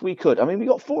could, I mean, we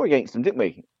got 4 against them, didn't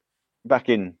we? Back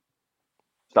in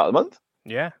start of the month.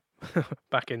 Yeah,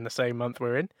 back in the same month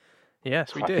we're in.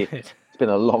 Yes, we did. It's been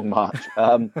a long march.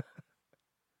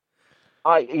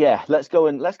 Let's go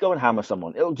and hammer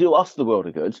someone. It'll do us the world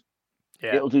of good.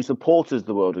 Yeah. It'll do supporters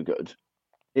the world of good.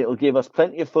 It'll give us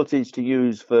plenty of footage to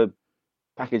use for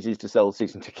packages to sell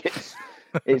season tickets.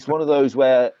 It's one of those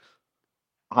where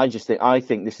I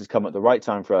think this has come at the right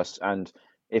time for us. And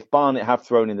if Barnet have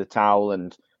thrown in the towel,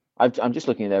 and I'm just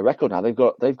looking at their record now, they've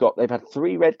had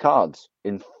 3 red cards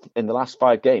in the last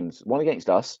 5 games. 1 against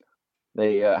us.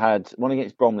 They had 1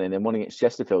 against Bromley and then 1 against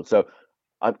Chesterfield. So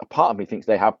a part of me thinks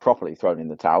they have properly thrown in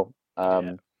the towel.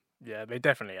 Yeah, they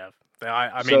definitely have.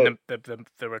 I mean,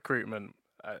 the recruitment.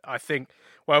 I think,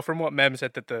 well, from what Mem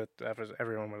said, that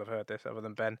everyone will have heard this other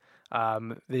than Ben.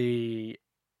 He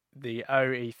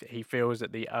feels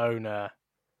that the owner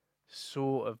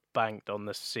sort of banked on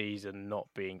the season not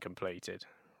being completed.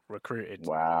 Recruited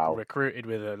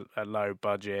with a low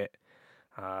budget.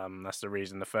 That's the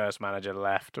reason the first manager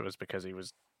left, was because he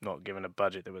was not given a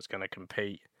budget that was going to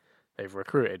compete. They've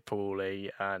recruited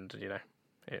poorly, and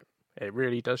it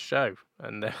really does show.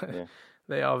 And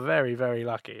they are very, very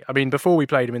lucky. I mean, before we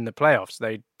played them in the playoffs,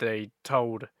 they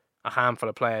told a handful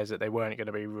of players that they weren't going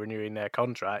to be renewing their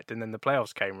contract, and then the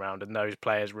playoffs came round and those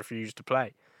players refused to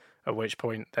play, at which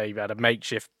point they had a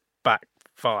makeshift back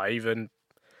 5 and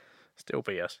still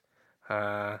beat us.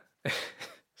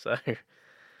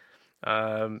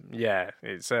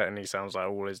 It certainly sounds like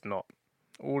all is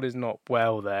not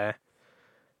well there.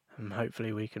 And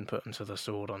hopefully we can put them to the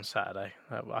sword on Saturday.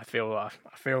 I feel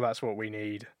that's what we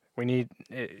need. We need,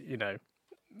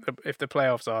 if the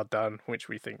playoffs are done, which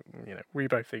we think, we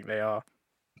both think they are.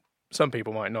 Some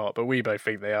people might not, but we both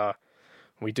think they are.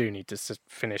 We do need to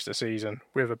finish the season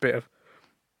with a bit of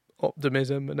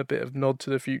optimism and a bit of nod to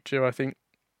the future, I think.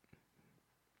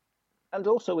 And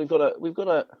also we've got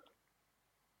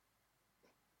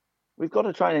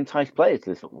to try and entice players to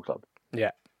this football club.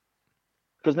 Yeah.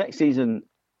 Because next season,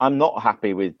 I'm not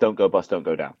happy with don't go bust, don't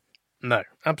go down. No,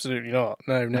 absolutely not.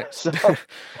 No, next.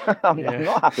 I'm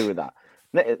not happy with that.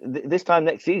 This time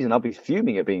next season, I'll be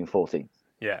fuming at being 14th.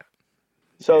 Yeah.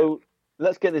 So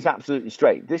let's get this absolutely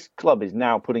straight. This club is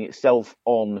now putting itself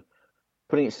in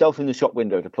the shop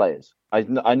window to players.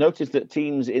 I noticed that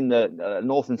teams in the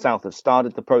north and south have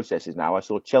started the processes now. I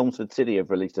saw Chelmsford City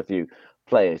have released a few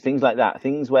players, things like that,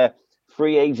 things where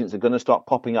free agents are going to start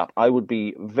popping up. I would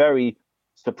be very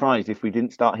surprised if we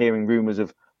didn't start hearing rumours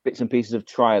of bits and pieces of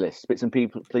trialists, bits and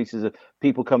pieces of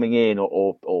people coming in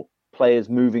or players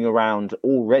moving around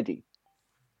already.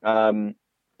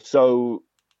 So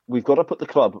we've got to put the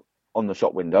club on the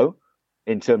shop window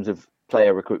in terms of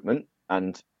player recruitment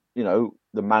and,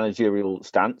 the managerial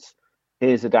stance.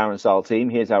 Here's the Darren Sarll team.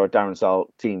 Here's how a Darren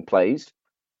Sarll team plays.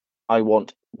 I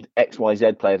want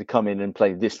XYZ player to come in and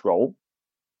play this role.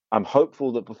 I'm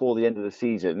hopeful that before the end of the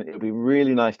season, it would be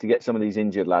really nice to get some of these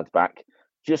injured lads back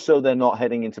just so they're not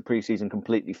heading into pre-season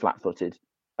completely flat-footed.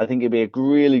 I think it'd be a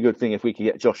really good thing if we could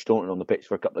get Josh Staunton on the pitch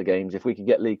for a couple of games, if we could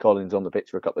get Lee Collins on the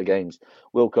pitch for a couple of games,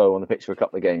 Wilco on the pitch for a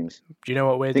couple of games. Do you know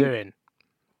what we're doing?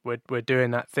 We're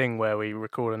doing that thing where we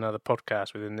record another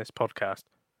podcast within this podcast.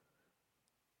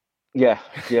 Yeah,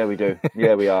 we do.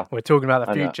 Yeah, we are. We're talking about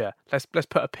the future. Let's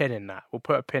put a pin in that. We'll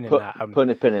put a pin in that. Put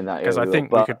a pin in that. Because I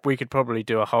think we could probably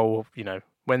do a whole,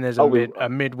 when there's a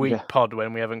midweek pod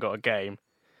when we haven't got a game.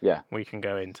 Yeah, we can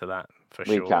go into that for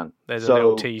sure. We can. There's a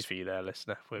little tease for you there,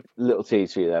 listener. Little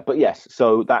tease for you there, but yes.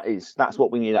 So that's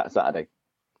what we need at Saturday.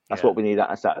 That's what we need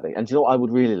at Saturday. And do you know what I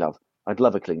would really love? I'd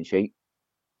love a clean sheet.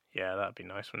 Yeah, that'd be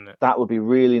nice, wouldn't it? That would be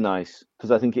really nice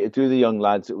because I think it would do the young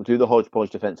lads. It would do the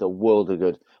hodgepodge defence a world of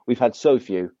good. We've had so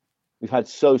few. We've had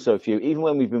so few. Even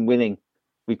when we've been winning,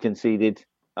 we've conceded.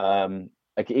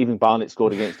 Even Barnet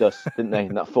scored against us, didn't they?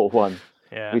 In that 4-1.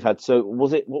 Yeah. We've had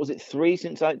what was it 3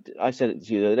 since I said it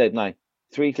to you the other day, didn't I?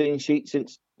 3 clean sheets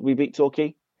since we beat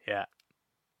Torquay? Yeah.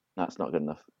 That's not good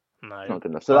enough. No. It's not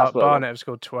good enough. So that's Barnet have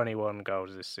scored 21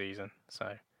 goals this season.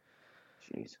 So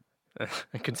jeez.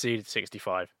 And conceded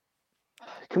 65.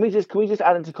 Can we just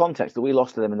add into context that we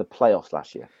lost to them in the playoffs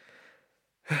last year?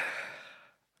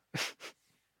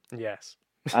 Yes.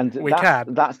 And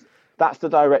that's the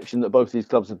direction that both these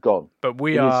clubs have gone. But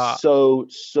it is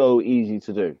so easy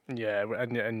to do. Yeah,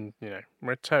 and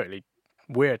we're a totally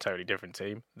different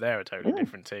team. They're a totally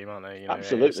different team, aren't they?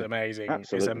 Absolutely. It's amazing.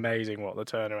 Absolutely. It's amazing what the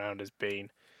turnaround has been.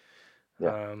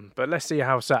 Yeah. But let's see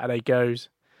how Saturday goes.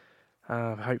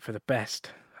 Hope for the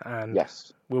best. And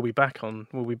yes, we'll be back on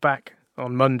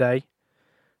Monday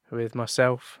with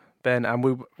myself, Ben, and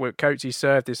Coatsy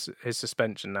served his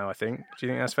suspension now, I think. Do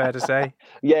you think that's fair to say?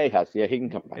 Yeah, he has. Yeah, he can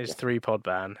come back. His 3-pod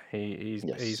ban.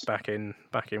 He's back in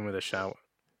with a shout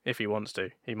if he wants to.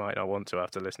 He might not want to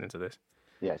after listening to this.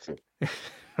 Yeah, true.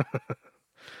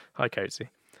 Hi, Coatsy.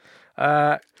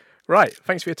 Right,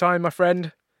 thanks for your time, my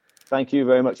friend. Thank you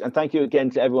very much, and thank you again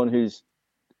to everyone who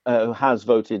has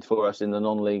voted for us in the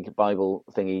non-league Bible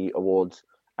thingy awards,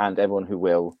 and everyone who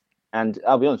will. And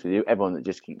I'll be honest with you, everyone that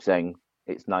just keeps saying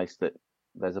it's nice that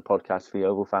there's a podcast for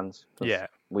Yeovil fans. Yeah,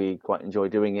 we quite enjoy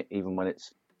doing it, even when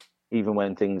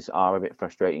things are a bit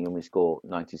frustrating and we score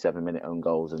 97-minute own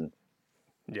goals and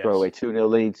throw away 2-0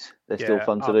 leads. They're still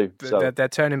fun to do. So they're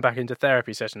turning back into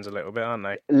therapy sessions a little bit, aren't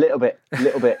they? A little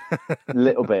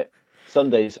bit.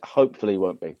 Sundays hopefully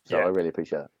won't be. So I really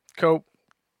appreciate it. Cool.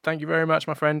 Thank you very much,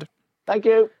 my friend. Thank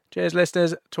you. Cheers,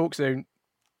 listeners. Talk soon.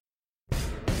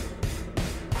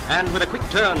 And with a quick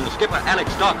turn, skipper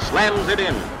Alex Dock slams it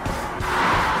in.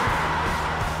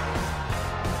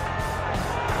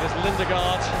 There's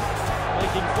Lindegaard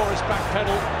making Forrest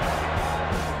backpedal.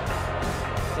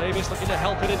 Davis looking to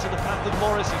help it into the path of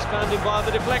Morris. He's found him via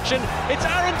the deflection. It's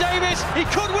Aaron Davis. He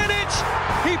could win it.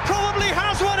 He probably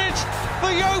has won it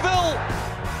for Yeovil.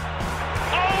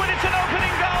 Oh, and it's an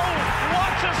opening goal.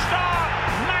 What a start.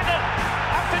 Madden,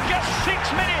 after just 6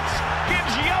 minutes,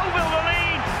 gives Yeovil the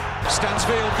lead.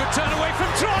 Stansfield, good turn away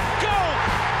from Trott. Goal.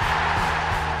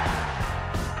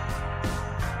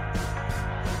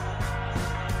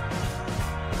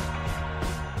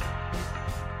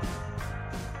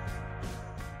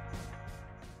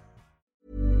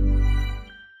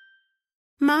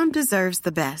 Mom deserves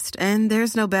the best, and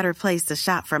there's no better place to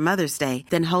shop for Mother's Day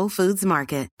than Whole Foods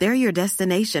Market. They're your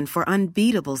destination for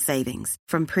unbeatable savings,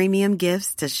 from premium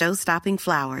gifts to show-stopping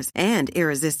flowers and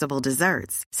irresistible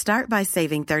desserts. Start by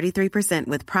saving 33%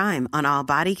 with Prime on all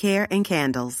body care and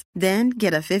candles. Then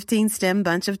get a 15-stem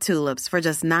bunch of tulips for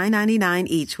just $9.99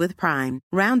 each with Prime.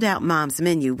 Round out Mom's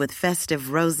menu with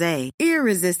festive rosé,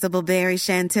 irresistible berry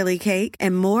chantilly cake,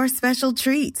 and more special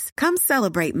treats. Come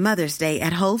celebrate Mother's Day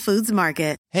at Whole Foods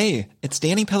Market. Hey, it's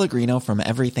Danny Pellegrino from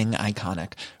Everything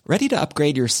Iconic. Ready to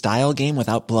upgrade your style game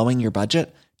without blowing your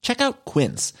budget? Check out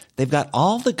Quince. They've got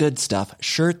all the good stuff,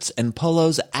 shirts and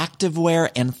polos,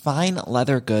 activewear, and fine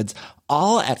leather goods,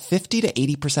 all at 50 to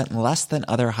 80% less than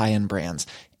other high-end brands.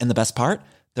 And the best part?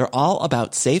 They're all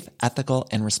about safe, ethical,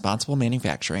 and responsible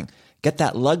manufacturing. Get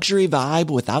that luxury vibe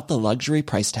without the luxury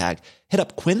price tag. Hit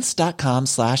up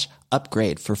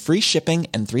quince.com/upgrade for free shipping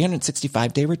and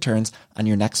 365-day returns on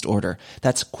your next order.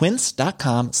 That's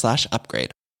quince.com/upgrade.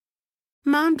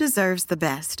 Mom deserves the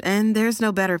best, and there's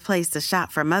no better place to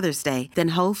shop for Mother's Day than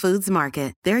Whole Foods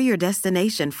Market. They're your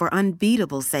destination for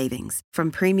unbeatable savings, from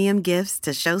premium gifts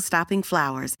to show-stopping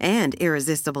flowers and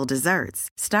irresistible desserts.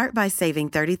 Start by saving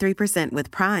 33% with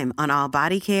Prime on all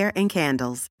body care and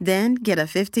candles. Then get a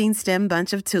 15-stem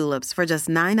bunch of tulips for just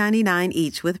 $9.99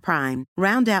 each with Prime.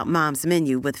 Round out Mom's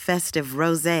menu with festive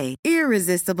rosé,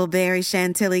 irresistible berry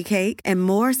chantilly cake, and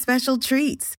more special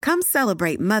treats. Come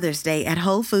celebrate Mother's Day at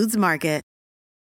Whole Foods Market.